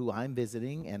knows who I'm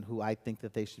visiting and who I think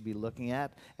that they should be looking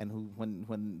at, and who,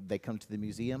 when they come to the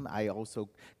museum, I also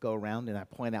go around and I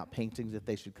point out paintings that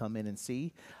they should come in and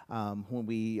see. When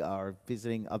we are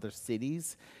visiting other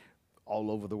cities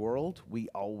all over the world, we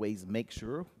always make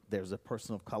sure there's a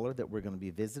person of color that we're going to be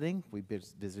visiting. We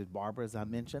visited Barbara, as I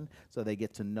mentioned, so they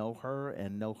get to know her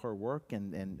and know her work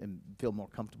and feel more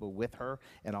comfortable with her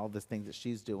and all the things that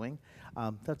she's doing.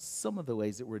 That's some of the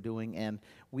ways that we're doing, and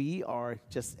we are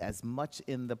just as much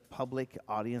in the public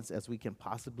audience as we can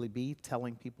possibly be,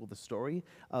 telling people the story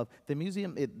of the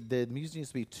museum. The museum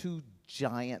used to be two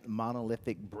giant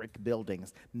monolithic brick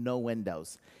buildings, no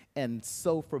windows, and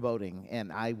so foreboding,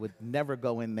 and I would never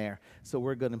go in there. So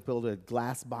we're going to build a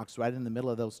glass box right in the middle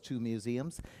of those two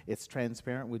museums. It's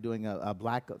transparent. We're doing a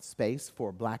black space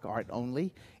for black art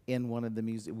only in one of the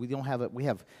museums. We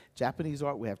have Japanese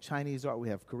art, we have Chinese art, we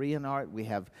have Korean art, we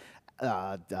have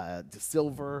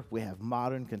silver, we have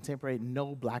modern, contemporary,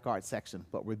 no black art section,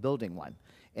 but we're building one.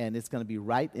 And it's going to be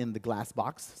right in the glass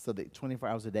box so that 24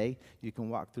 hours a day you can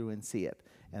walk through and see it.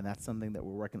 And that's something that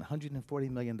we're working, $140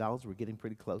 million. We're getting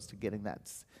pretty close to getting that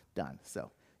done.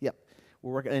 So, yep,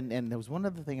 we're working. And there was one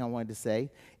other thing I wanted to say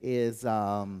is,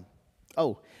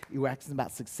 oh, you were asking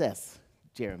about success,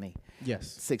 Jeremy. Yes.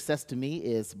 Success to me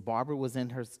is Barbara was in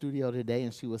her studio today,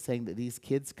 and she was saying that these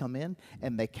kids come in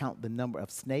and they count the number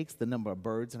of snakes, the number of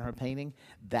birds in her painting.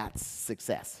 That's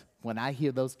success. When I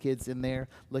hear those kids in there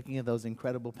looking at those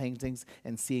incredible paintings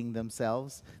and seeing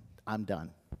themselves, I'm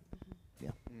done. Yeah.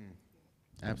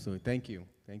 Absolutely. Thank you.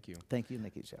 Thank you. Thank you,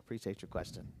 Nikisha. Appreciate your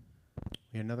question.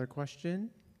 We have another question.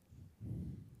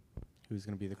 Who's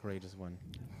going to be the courageous one?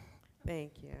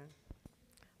 Thank you.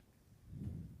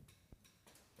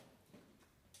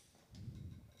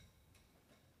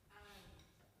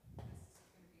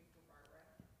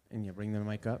 And you bring the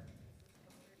mic up.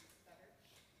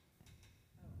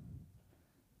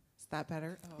 Is that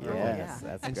better? Oh, Yes,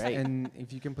 that's And, great. and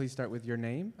if you can please start with your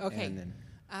name. Okay. And then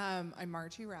I'm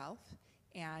Margie Ralph,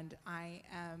 and I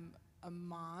am a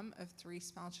mom of 3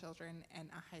 small children and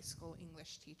a high school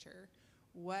English teacher.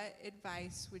 What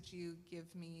advice would you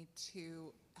give me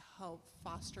to help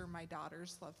foster my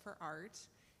daughter's love for art?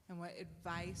 And what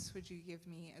advice would you give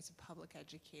me as a public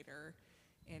educator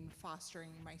in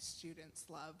fostering my students'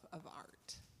 love of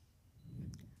art?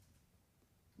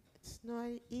 It's not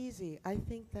easy. I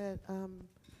think that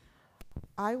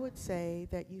I would say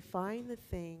that you find the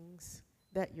things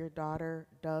that your daughter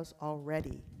does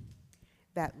already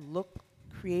that look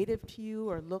creative to you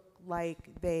or look like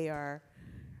they are.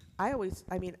 I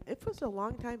mean, it was a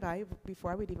long time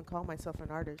before I would even call myself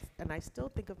an artist, and I still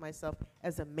think of myself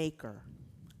as a maker.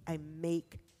 I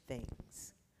make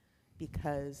things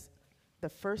because the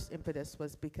first impetus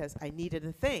was because I needed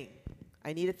a thing.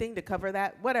 I need a thing to cover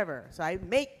that, whatever. So I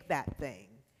make that thing.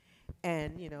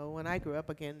 And, you know, when I grew up,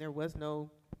 again, there was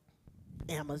no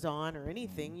Amazon or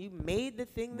anything. You made the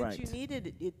thing that you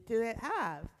needed it to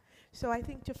have. So I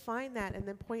think to find that and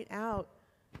then point out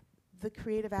the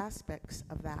creative aspects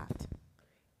of that.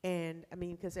 And, I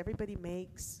mean, because everybody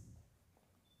makes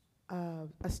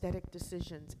aesthetic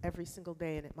decisions every single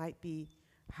day, and it might be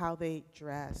how they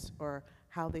dress or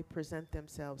how they present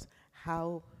themselves,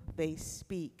 how they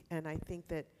speak. And I think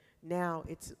that now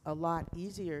it's a lot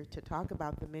easier to talk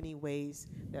about the many ways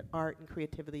that art and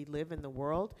creativity live in the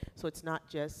world. So it's not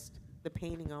just the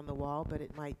painting on the wall, but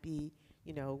it might be,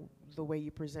 you know, the way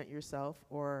you present yourself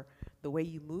or the way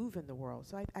you move in the world.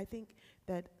 So I think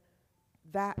that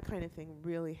that kind of thing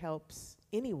really helps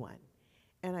anyone.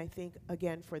 And I think,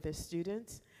 again, for the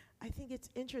students, I think it's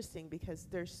interesting because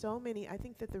there's so many. I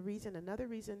think that another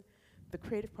reason the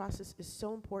creative process is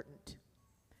so important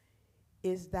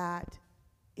is that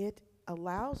it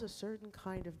allows a certain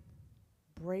kind of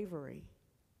bravery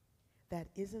that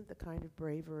isn't the kind of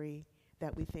bravery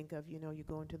that we think of. You know, you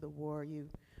go into the war, you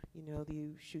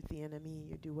shoot the enemy,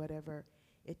 you do whatever.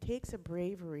 It takes a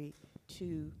bravery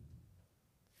to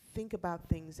think about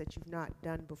things that you've not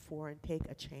done before and take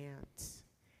a chance.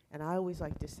 And I always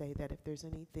like to say that if there's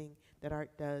anything that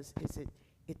art does,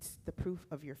 it's the proof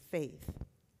of your faith.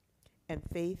 And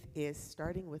faith is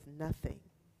starting with nothing.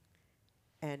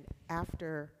 And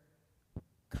after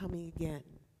coming again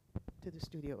to the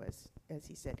studio, as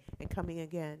he said, and coming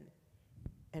again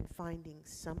and finding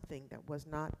something that was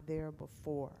not there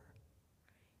before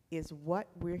is what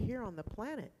we're here on the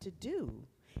planet to do.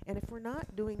 And if we're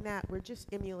not doing that, we're just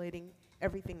emulating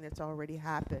everything that's already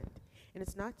happened. And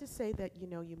it's not to say that, you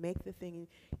know, you make the thing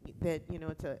that, you know,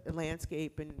 it's a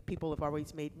landscape and people have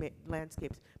always made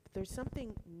landscapes, but there's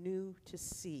something new to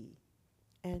see.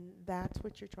 And that's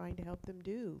what you're trying to help them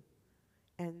do.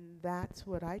 And that's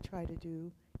what I try to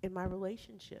do in my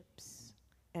relationships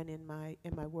and in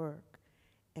my work.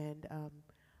 And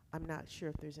I'm not sure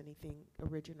if there's anything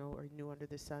original or new under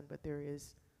the sun, but there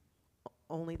is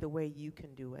only the way you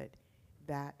can do it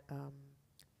that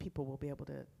people will be able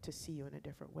to see you in a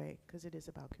different way, because it is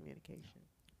about communication.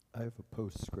 I have a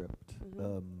postscript.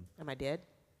 Am I dead?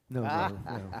 No.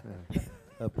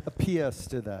 A PS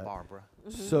to that. Barbara.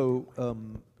 So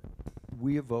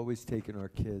we have always taken our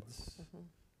kids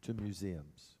to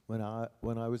museums. When I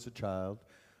was a child,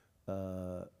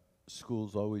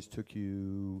 schools always took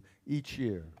you each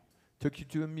year. Took you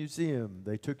to a museum.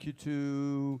 They took you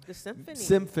to The symphony.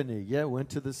 Symphony. Yeah,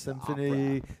 went to the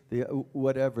symphony. The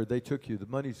whatever. They took you. The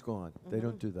money's gone. They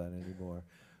don't do that anymore.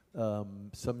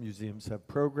 Some museums have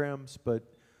programs, but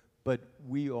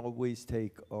we always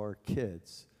take our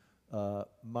kids.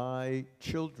 My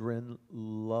children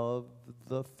love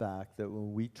the fact that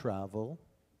when we travel,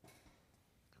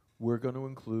 we're going to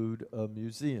include a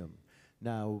museum.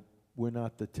 Now, we're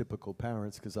not the typical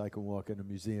parents, because I can walk in a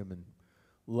museum and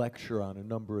lecture on a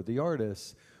number of the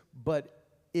artists, but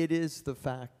it is the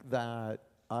fact that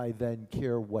I then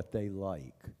care what they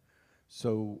like.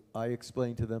 So I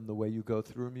explain to them the way you go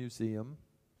through a museum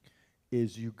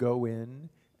is you go in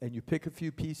and you pick a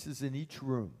few pieces in each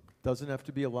room. Doesn't have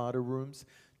to be a lot of rooms,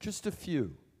 just a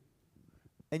few.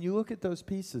 And you look at those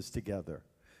pieces together.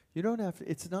 You don't have to,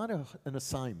 it's not an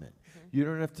assignment. You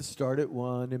don't have to start at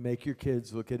one and make your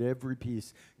kids look at every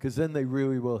piece, because then they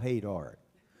really will hate art.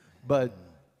 But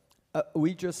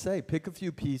we just say, pick a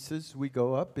few pieces, we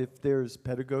go up. If there's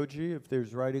pedagogy, if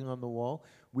there's writing on the wall,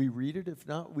 we read it. If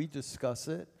not, we discuss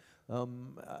it.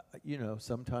 You know,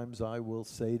 sometimes I will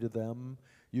say to them,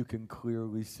 you can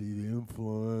clearly see the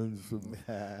influence of,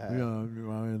 you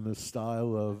know, in the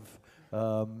style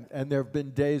of, and there have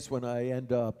been days when I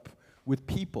end up with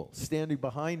people standing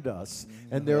behind us,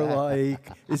 and they're like,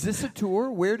 is this a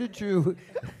tour? Where did you?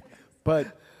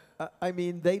 But, I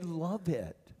mean, they love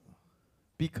it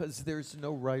because there's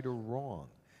no right or wrong.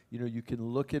 You know, you can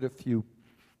look at a few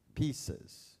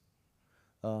pieces.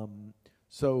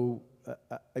 So,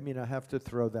 I mean, I have to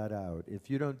throw that out. If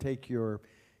you don't take your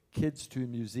kids to a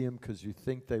museum because you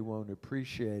think they won't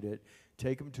appreciate it,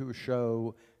 take them to a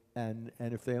show, and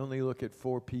if they only look at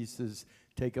 4 pieces,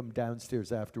 take them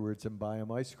downstairs afterwards and buy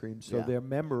them ice cream, so their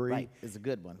memory is a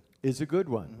good one. Is a good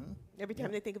one. Every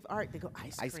time they think of art, they go,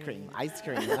 ice cream. Ice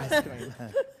cream, ice cream.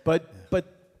 But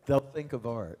they'll think of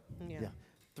art. Yeah.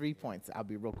 3 points. I'll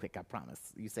be real quick, I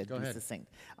promise. You said be succinct.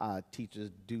 Teachers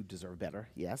do deserve better,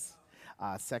 yes.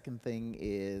 Second thing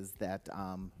is that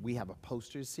we have a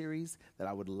poster series that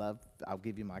I would love. I'll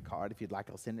give you my card if you'd like.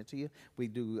 I'll send it to you. We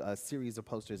do a series of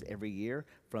posters every year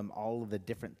from all of the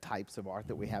different types of art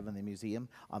that we have in the museum.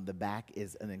 On the back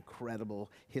is an incredible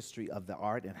history of the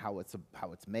art and how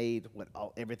it's made,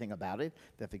 everything about it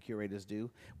that the curators do.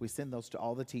 We send those to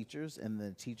all the teachers, and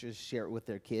the teachers share it with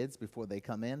their kids before they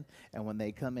come in. And when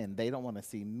they come in, they don't want to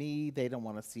see me. They don't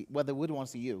want to see, well, they would want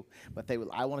to see you, but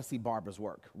I want to see Barbara's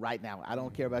work right now. I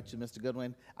don't care about you, Mr.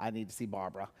 Goodwin. I need to see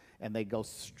Barbara. And they go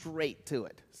straight to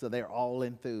it. So they're all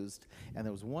enthused. And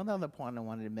there was one other point I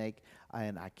wanted to make,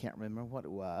 and I can't remember what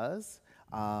it was.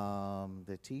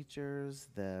 The teachers,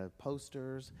 the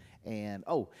posters, and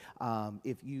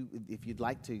if you'd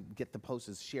like to get the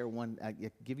posters, share one.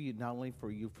 Give you not only for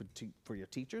your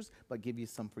teachers, but give you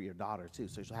some for your daughter too.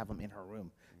 So she'll have them in her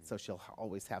room. So she'll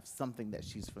always have something that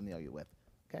she's familiar with.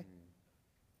 Okay.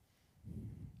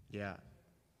 Yeah.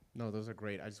 No, those are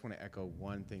great. I just want to echo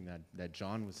one thing that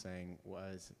John was saying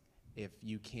was, if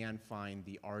you can find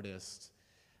the artist,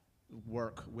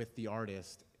 work with the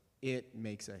artist, it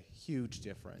makes a huge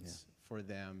difference for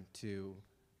them to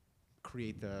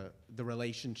create the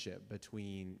relationship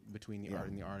between the art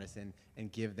and the artist,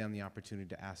 and give them the opportunity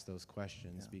to ask those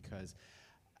questions, because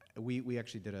we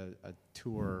actually did a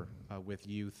tour with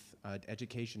youth,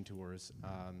 education tours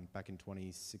back in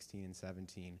 2016 and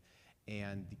 17,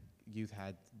 and the youth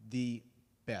had the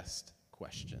best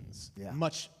questions,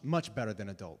 much better than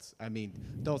adults. I mean,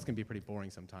 adults can be pretty boring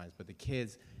sometimes, but the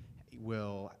kids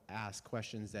will ask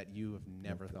questions that you have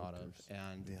never thought of,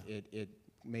 and it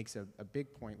makes a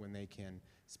big point when they can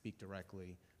speak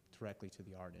directly to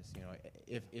the artist, you know,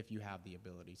 if you have the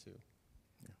ability to.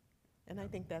 And I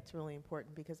think that's really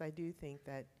important, because I do think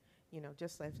that, you know,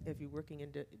 just like if you're working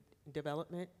in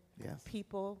development,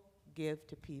 people give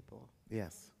to people.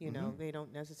 Yes. You know, they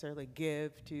don't necessarily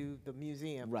give to the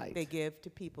museum. Right. They give to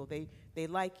people. They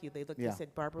like you. They look. They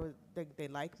said, Barbara, they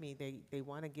like me. They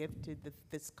want to give to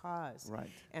this cause. Right.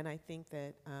 And I think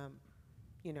that,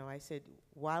 you know, I said,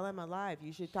 while I'm alive,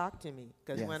 you should talk to me,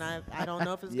 because when I don't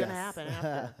know if it's going to happen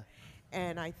after.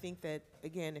 And I think that,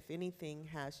 again, if anything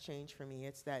has changed for me,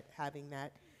 it's that having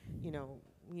that, you know,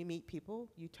 when you meet people,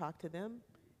 you talk to them,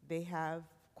 they have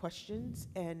questions,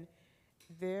 and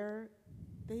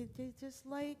they just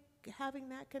like having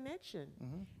that connection.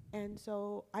 And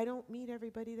so I don't meet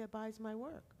everybody that buys my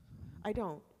work. I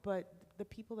don't. But the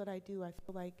people that I do, I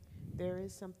feel like there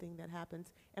is something that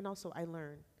happens. And also I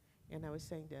learn. And I was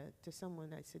saying to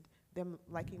someone, I said, them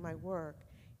liking my work,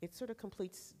 it sort of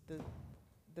completes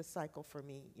the cycle for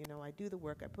me. You know, I do the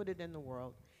work, I put it in the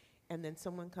world, and then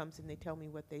someone comes and they tell me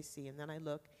what they see, and then I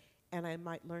look, and I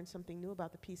might learn something new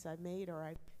about the piece I made, or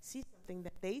I see something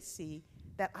that they see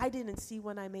that I didn't see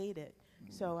when I made it.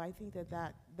 So I think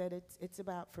that it's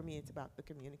about, for me, it's about the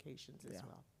communications as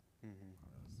well.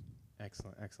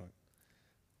 Excellent, excellent.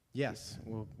 Yes,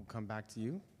 we'll come back to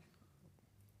you.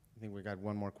 I think we got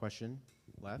one more question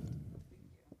left.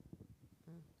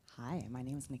 Hi, my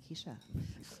name is Nikisha.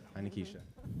 Hi, Nikisha.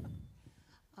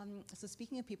 So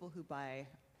speaking of people who buy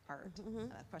art,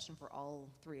 a question for all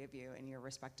 3 of you in your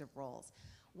respective roles.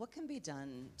 What can be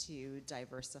done to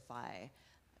diversify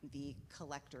the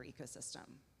collector ecosystem?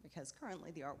 Because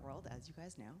currently the art world, as you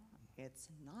guys know, it's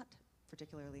not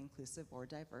particularly inclusive or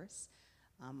diverse.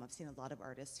 I've seen a lot of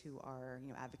artists who are,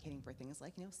 advocating for things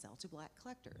like, sell to black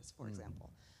collectors, for example.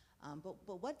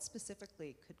 But what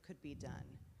specifically could be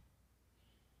done?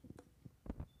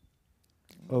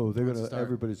 Oh,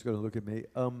 everybody's gonna look at me.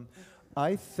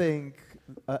 I think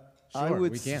I Sure,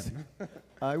 would we can.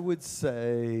 I would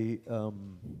say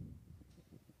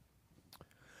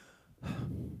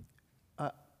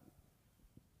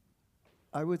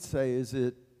I would say is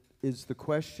the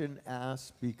question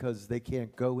asked because they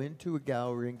can't go into a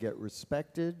gallery and get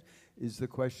respected? Is the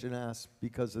question asked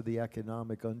because of the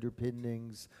economic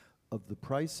underpinnings of the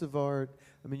price of art?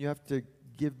 I mean, you have to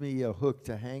give me a hook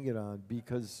to hang it on,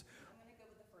 because I'm going to go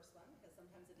with the first one because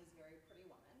sometimes it is very pretty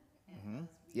woman, and as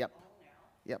we Yep. all know,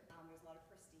 Yep. There's a lot of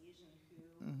prestige in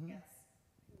who gets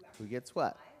Who gets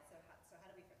what? buy. So how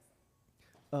do we fix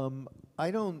them?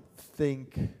 I don't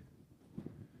think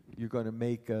you're going to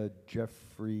make a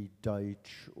Jeffrey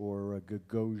Deitch or a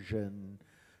Gagosian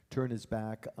turn his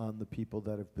back on the people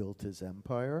that have built his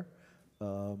empire.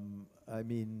 I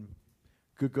mean,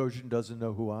 Gagosian doesn't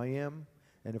know who I am,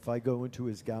 and if I go into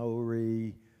his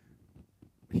gallery,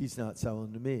 he's not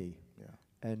selling to me. Yeah.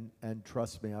 And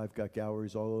trust me, I've got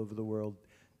galleries all over the world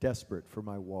desperate for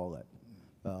my wallet.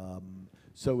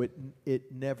 So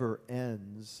it never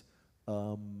ends.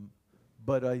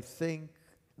 But I think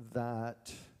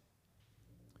that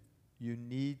you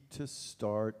need to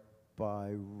start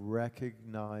by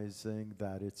recognizing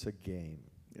that it's a game.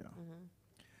 Yeah.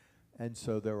 And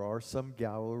so there are some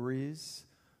galleries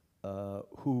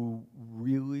who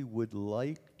really would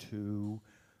like to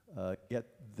get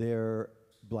their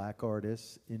black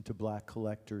artists into black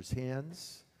collectors'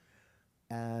 hands,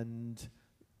 and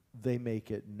they make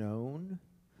it known.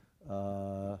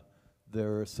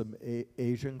 There are some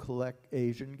Asian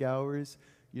galleries.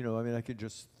 I mean, I could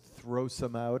just throw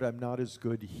some out. I'm not as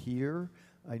good here.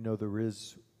 I know there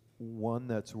is one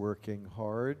that's working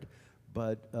hard,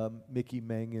 but Mickey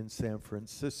Meng in San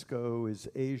Francisco is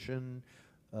Asian.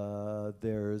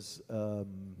 There's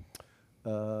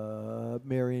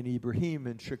Marian Ibrahim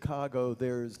in Chicago.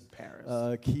 There's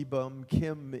Paris. Ki-Bum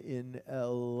Kim in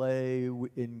LA,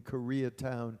 in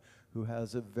Koreatown, who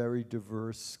has a very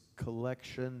diverse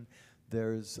collection.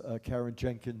 There's Karen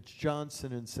Jenkins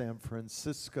Johnson in San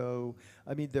Francisco.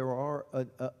 I mean, there are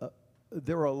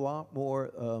a lot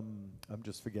more. I'm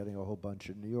just forgetting a whole bunch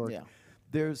in New York. Yeah.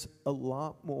 There's a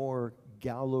lot more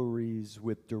galleries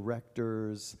with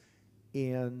directors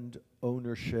and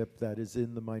ownership that is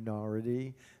in the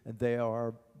minority, and they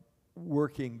are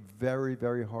working very,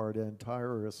 very hard and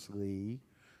tirelessly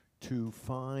to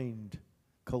find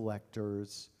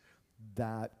collectors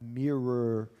that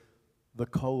mirror the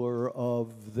color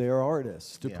of their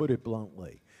artists, to put it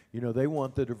bluntly. They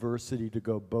want the diversity to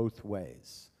go both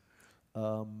ways.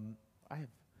 May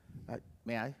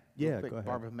I? Yeah, Real quick, go ahead.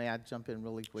 Barbara, may I jump in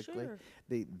really quickly? Sure.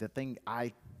 The thing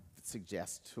I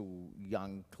suggest to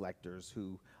young collectors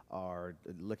who are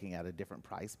looking at a different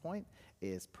price point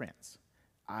is prints.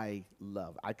 I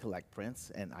collect prints,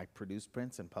 and I produce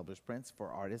prints and publish prints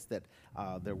for artists that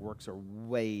their works are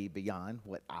way beyond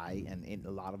what I and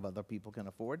a lot of other people can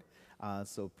afford.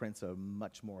 So prints are a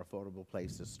much more affordable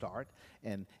place to start.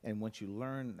 And once you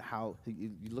learn how,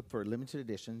 you look for limited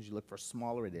editions, you look for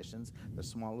smaller editions. The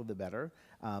smaller the better.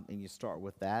 And you start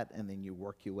with that, and then you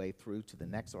work your way through to the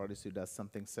next artist who does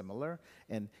something similar.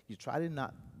 And you try to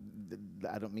not,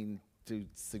 I don't mean to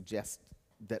suggest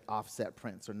that offset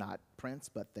prints are not prints,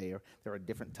 but they're a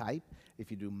different type.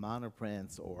 If you do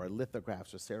monoprints or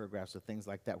lithographs or serigraphs or things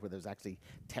like that, where there's actually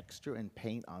texture and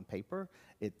paint on paper,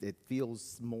 it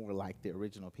feels more like the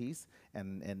original piece,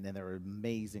 and then they're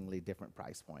amazingly different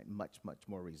price point, much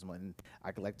more reasonable. And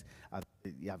I collect,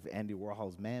 you have Andy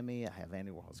Warhol's Mammy, I have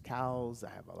Andy Warhol's Cows, I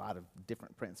have a lot of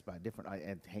different prints by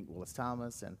and Hank Willis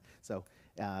Thomas, and so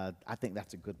I think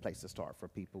that's a good place to start for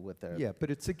people with their. Yeah,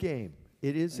 but it's a game.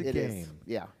 It is a game.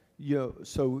 Yeah.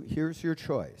 So here's your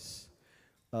choice.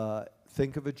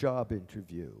 Think of a job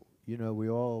interview.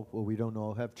 We don't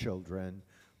all have children,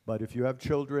 but if you have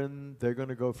children, they're going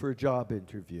to go for a job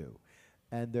interview,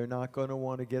 and they're not going to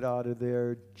want to get out of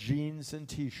their jeans and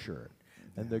T-shirt,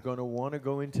 and they're going to want to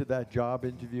go into that job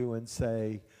interview and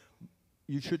say,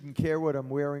 "You shouldn't care what I'm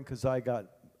wearing because I got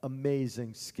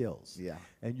amazing skills." Yeah.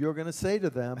 And you're going to say to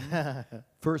them,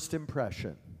 first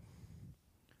impression.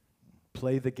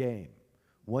 Play the game.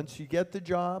 Once you get the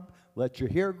job, let your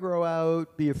hair grow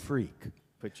out, be a freak.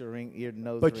 Put your ear,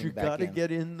 nose But ring you back got to in.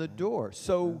 get in the door.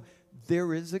 So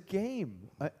there is a game.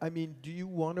 I mean, do you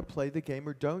want to play the game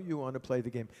or don't you want to play the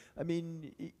game? I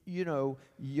mean, you know,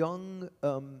 young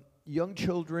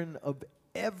children of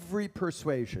every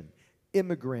persuasion,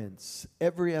 immigrants,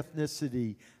 every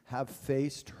ethnicity, have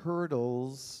faced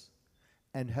hurdles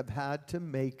and have had to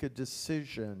make a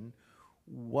decision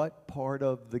what part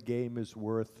of the game is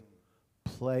worth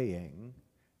playing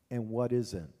and what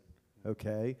isn't,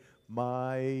 okay?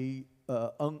 My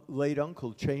late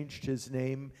uncle changed his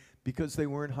name because they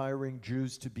weren't hiring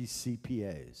Jews to be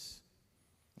CPAs.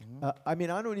 I mean,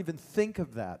 I don't even think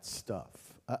of that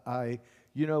stuff.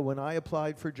 You know, when I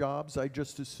applied for jobs, I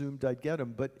just assumed I'd get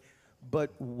them.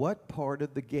 But what part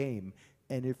of the game?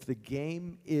 And if the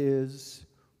game is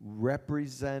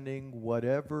representing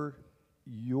whatever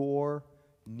your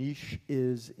niche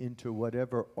is into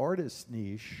whatever artist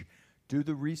niche, do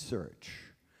the research.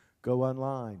 Go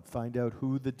online, find out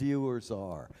who the dealers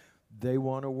are. They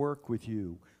want to work with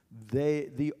you.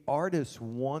 The artists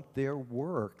want their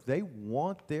work. They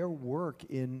want their work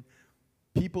in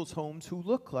people's homes who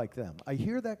look like them. I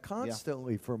hear that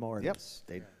constantly from artists.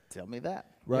 Yep, they tell me that.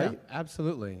 Right? Yeah,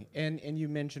 absolutely. And you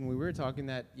mentioned when we were talking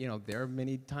that, you know, there are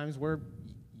many times where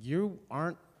you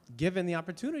aren't given the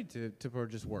opportunity to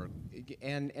purchase work.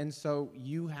 And so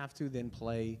you have to then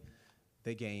play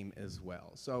the game as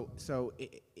well. So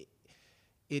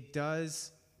it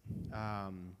does,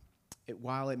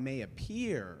 while it may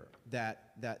appear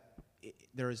that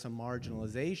there is some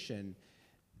marginalization,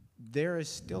 there is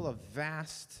still a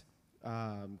vast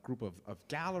group of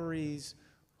galleries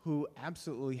who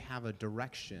absolutely have a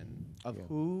direction of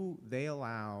who they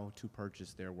allow to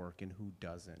purchase their work and who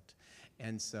doesn't.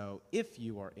 And so if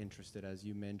you are interested, as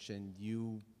you mentioned,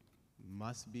 you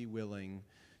must be willing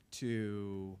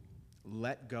to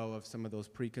let go of some of those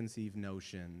preconceived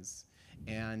notions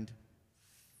and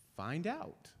find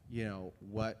out, you know,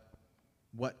 what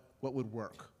would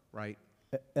work, right?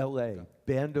 L.A.,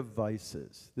 Band of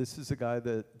Vices. This is a guy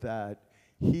that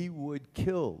he would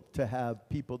kill to have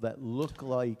people that look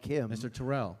like him. Mr.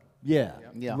 Terrell. Yeah.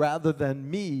 Yeah. Rather than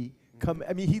me come.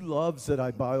 I mean, he loves that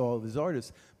I buy all of his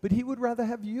artists, but he would rather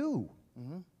have you.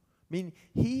 I mean,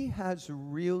 he has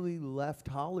really left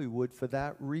Hollywood for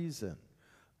that reason.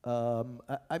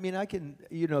 I mean, I can,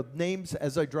 you know, names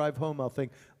as I drive home, I'll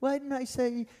think, why didn't I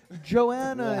say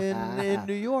Joanna in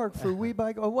New York for We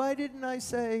Buy? Or why didn't I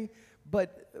say,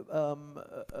 but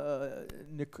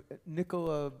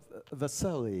Nicola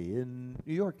Vaselli in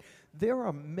New York? There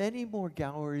are many more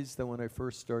galleries than when I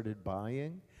first started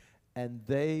buying, and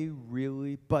they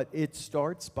really, but it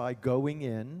starts by going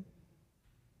in,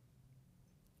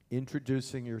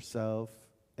 introducing yourself,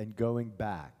 and going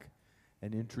back.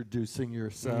 And introducing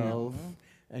yourself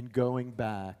and going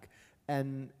back,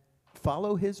 and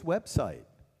follow his website.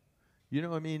 You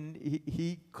know, I mean,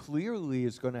 he clearly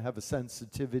is going to have a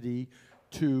sensitivity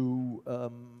to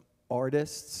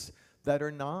artists that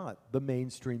are not the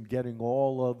mainstream getting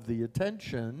all of the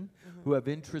attention, who have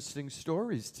interesting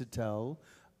stories to tell.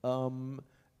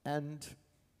 And,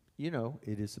 you know,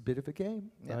 it is a bit of a game,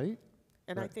 right?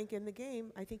 And I think in the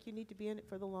game, I think you need to be in it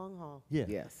for the long haul. Yeah.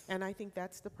 Yes. And I think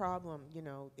that's the problem, you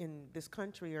know, in this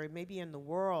country or maybe in the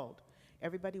world.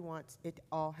 Everybody wants it to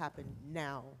all happen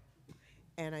now.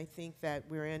 And I think that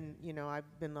we're in, you know, I've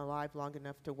been alive long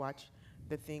enough to watch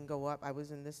the thing go up. I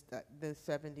was in the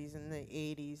 70s and the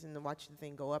 80s and to watch the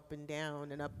thing go up and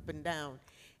down and up and down.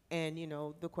 And, you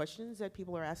know, the questions that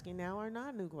people are asking now are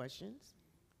not new questions.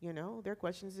 You know, their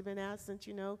questions have been asked since,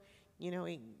 you know,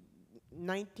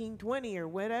 1920 or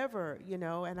whatever, you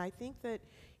know, and I think that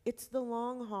it's the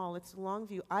long haul, it's the long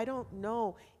view. I don't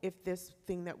know if this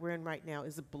thing that we're in right now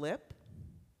is a blip,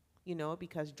 you know,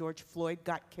 because George Floyd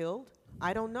got killed.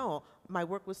 I don't know. My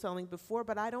work was selling before,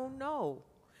 but I don't know.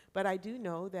 But I do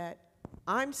know that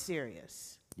I'm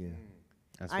serious. Yeah.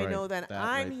 That's I right. know that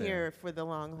I'm right there. here for the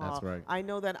long haul. That's right. I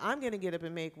know that I'm going to get up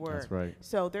and make work. That's right.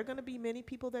 So there are going to be many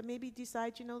people that maybe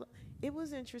decide, you know, it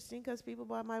was interesting because people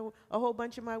bought a whole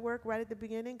bunch of my work right at the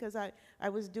beginning because I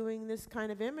was doing this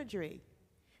kind of imagery.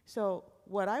 So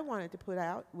what I wanted to put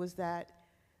out was that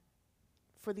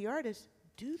for the artist,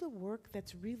 do the work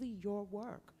that's really your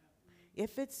work.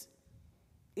 If it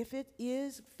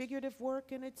is figurative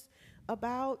work and it's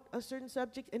about a certain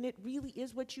subject and it really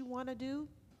is what you want to do,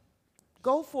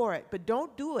 go for it, but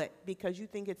don't do it because you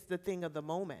think it's the thing of the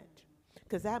moment,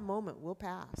 because that moment will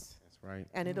pass. That's right.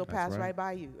 And it'll That's pass right. right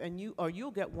by you, and you'll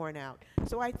get worn out.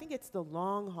 So I think it's the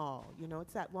long haul. You know,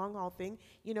 it's that long haul thing.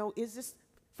 You know, is this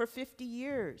for 50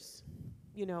 years?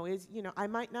 You know, I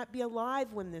might not be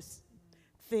alive when this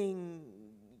thing,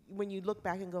 when you look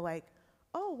back and go like,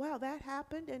 oh wow, that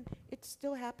happened and it's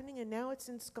still happening and now it's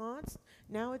ensconced.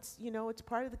 Now it's, it's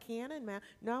part of the canon.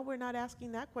 Now we're not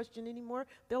asking that question anymore.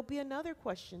 There'll be another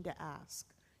question to ask,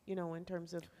 in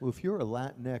terms of. Well, if you're a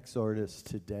Latinx artist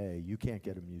today, you can't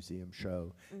get a museum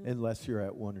show unless you're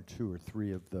at one or two or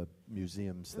three of the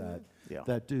museums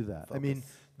that do that. I mean,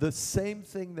 the same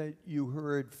thing that you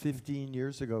heard 15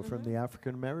 years ago from the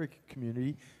African American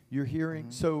community, you're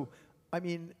hearing. So, I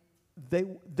mean,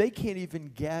 they can't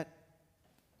even get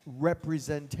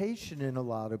representation in a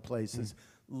lot of places,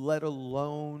 let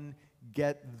alone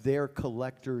get their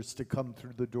collectors to come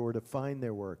through the door to find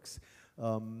their works.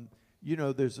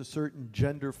 There's a certain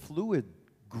gender fluid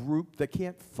group that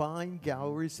can't find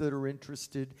galleries that are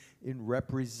interested in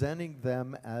representing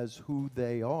them as who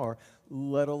they are,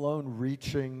 let alone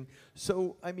reaching.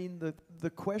 So, I mean, the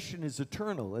question is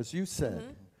eternal, as you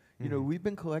said. We've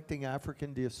been collecting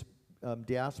African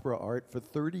diaspora art for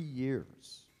 30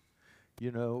 years.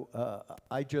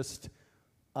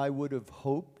 I would have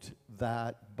hoped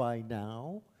that by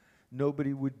now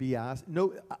nobody would be asked.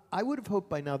 No, I would have hoped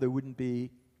by now there wouldn't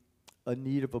be a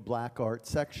need of a black art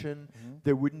section.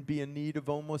 There wouldn't be a need of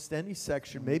almost any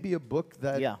section. Maybe a book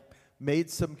that made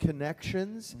some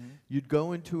connections. You'd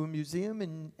go into a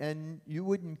museum and you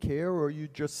wouldn't care, or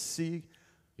you'd just see.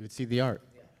 You would see the art.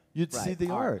 You'd see the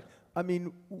art. I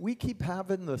mean, we keep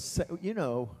having the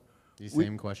These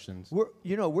same questions.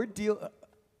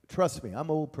 Trust me, I'm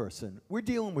an old person. We're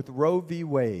dealing with Roe v.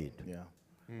 Wade. Yeah.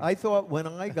 I thought when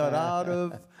I got out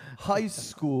of high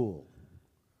school,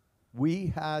 we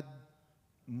had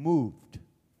moved.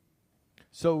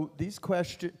 So these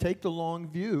questions, take the long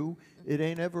view, it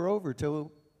ain't ever over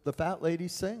till the fat lady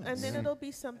sings. And then it'll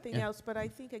be something else. But I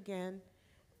think, again,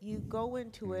 you go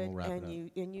into it and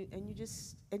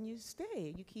you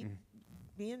stay. You keep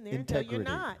being there until you're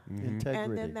not.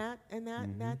 Integrity. And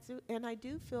then that's it. And I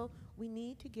do feel we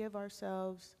need to give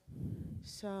ourselves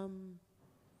some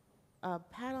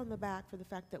pat on the back for the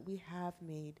fact that we have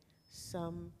made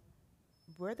some,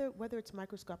 whether it's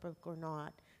microscopic or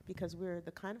not, because we're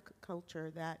the kind of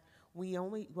culture that we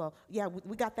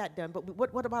got that done, but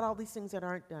what about all these things that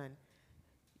aren't done?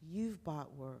 You've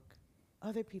bought work.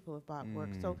 Other people have bought work.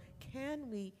 So can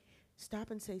we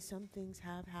stop and say some things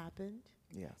have happened?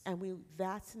 Yes. And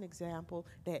that's an example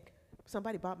that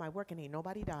somebody bought my work and ain't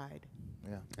nobody died.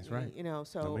 Yeah. That's right.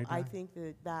 So Nobody I died. think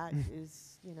that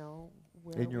is,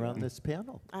 where And you're on this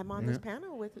panel. I'm on this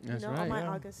panel with, That's all right. my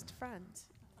Yeah. August friends.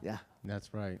 Yeah.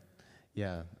 That's right.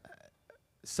 Yeah.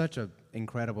 Such an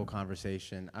incredible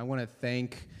conversation. I want to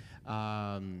thank.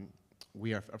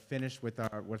 We are finished with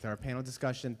our panel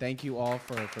discussion. Thank you all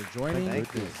for joining.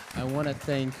 Thank you. I want to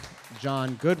thank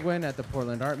John Goodwin at the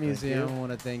Portland Art Museum. I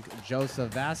want to thank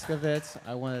Joseph Vaskovitz.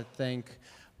 I want to thank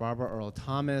Barbara Earl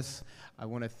Thomas. I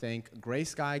want to thank Gray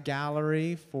Sky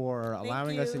Gallery for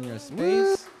allowing us in your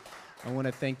space. I want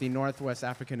to thank the Northwest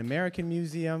African American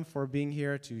Museum for being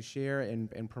here to share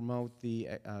and promote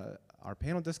our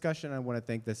panel discussion. I want to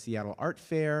thank the Seattle Art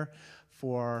Fair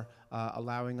for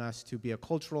allowing us to be a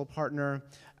cultural partner.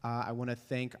 I want to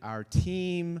thank our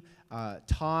team,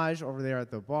 Taj over there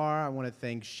at the bar. I want to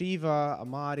thank Shiva,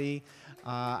 Amadi.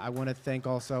 I want to thank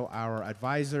also our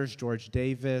advisors, George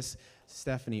Davis,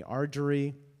 Stephanie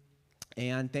Argery.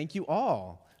 And thank you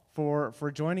all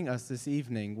for joining us this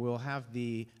evening. We'll have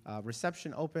the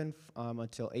reception open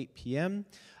until 8 p.m.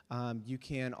 You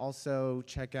can also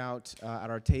check out at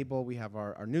our table, we have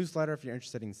our newsletter if you're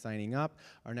interested in signing up.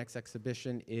 Our next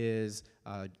exhibition is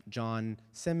John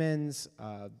Simmons,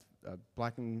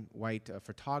 black and white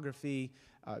photography.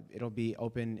 It'll be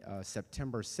open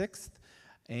September 6th.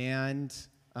 And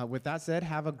with that said,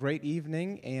 have a great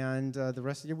evening and the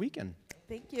rest of your weekend.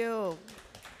 Thank you.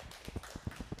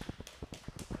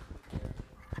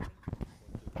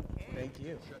 Thank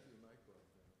you.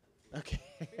 Okay.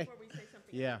 Before we say something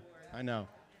Yeah, I know.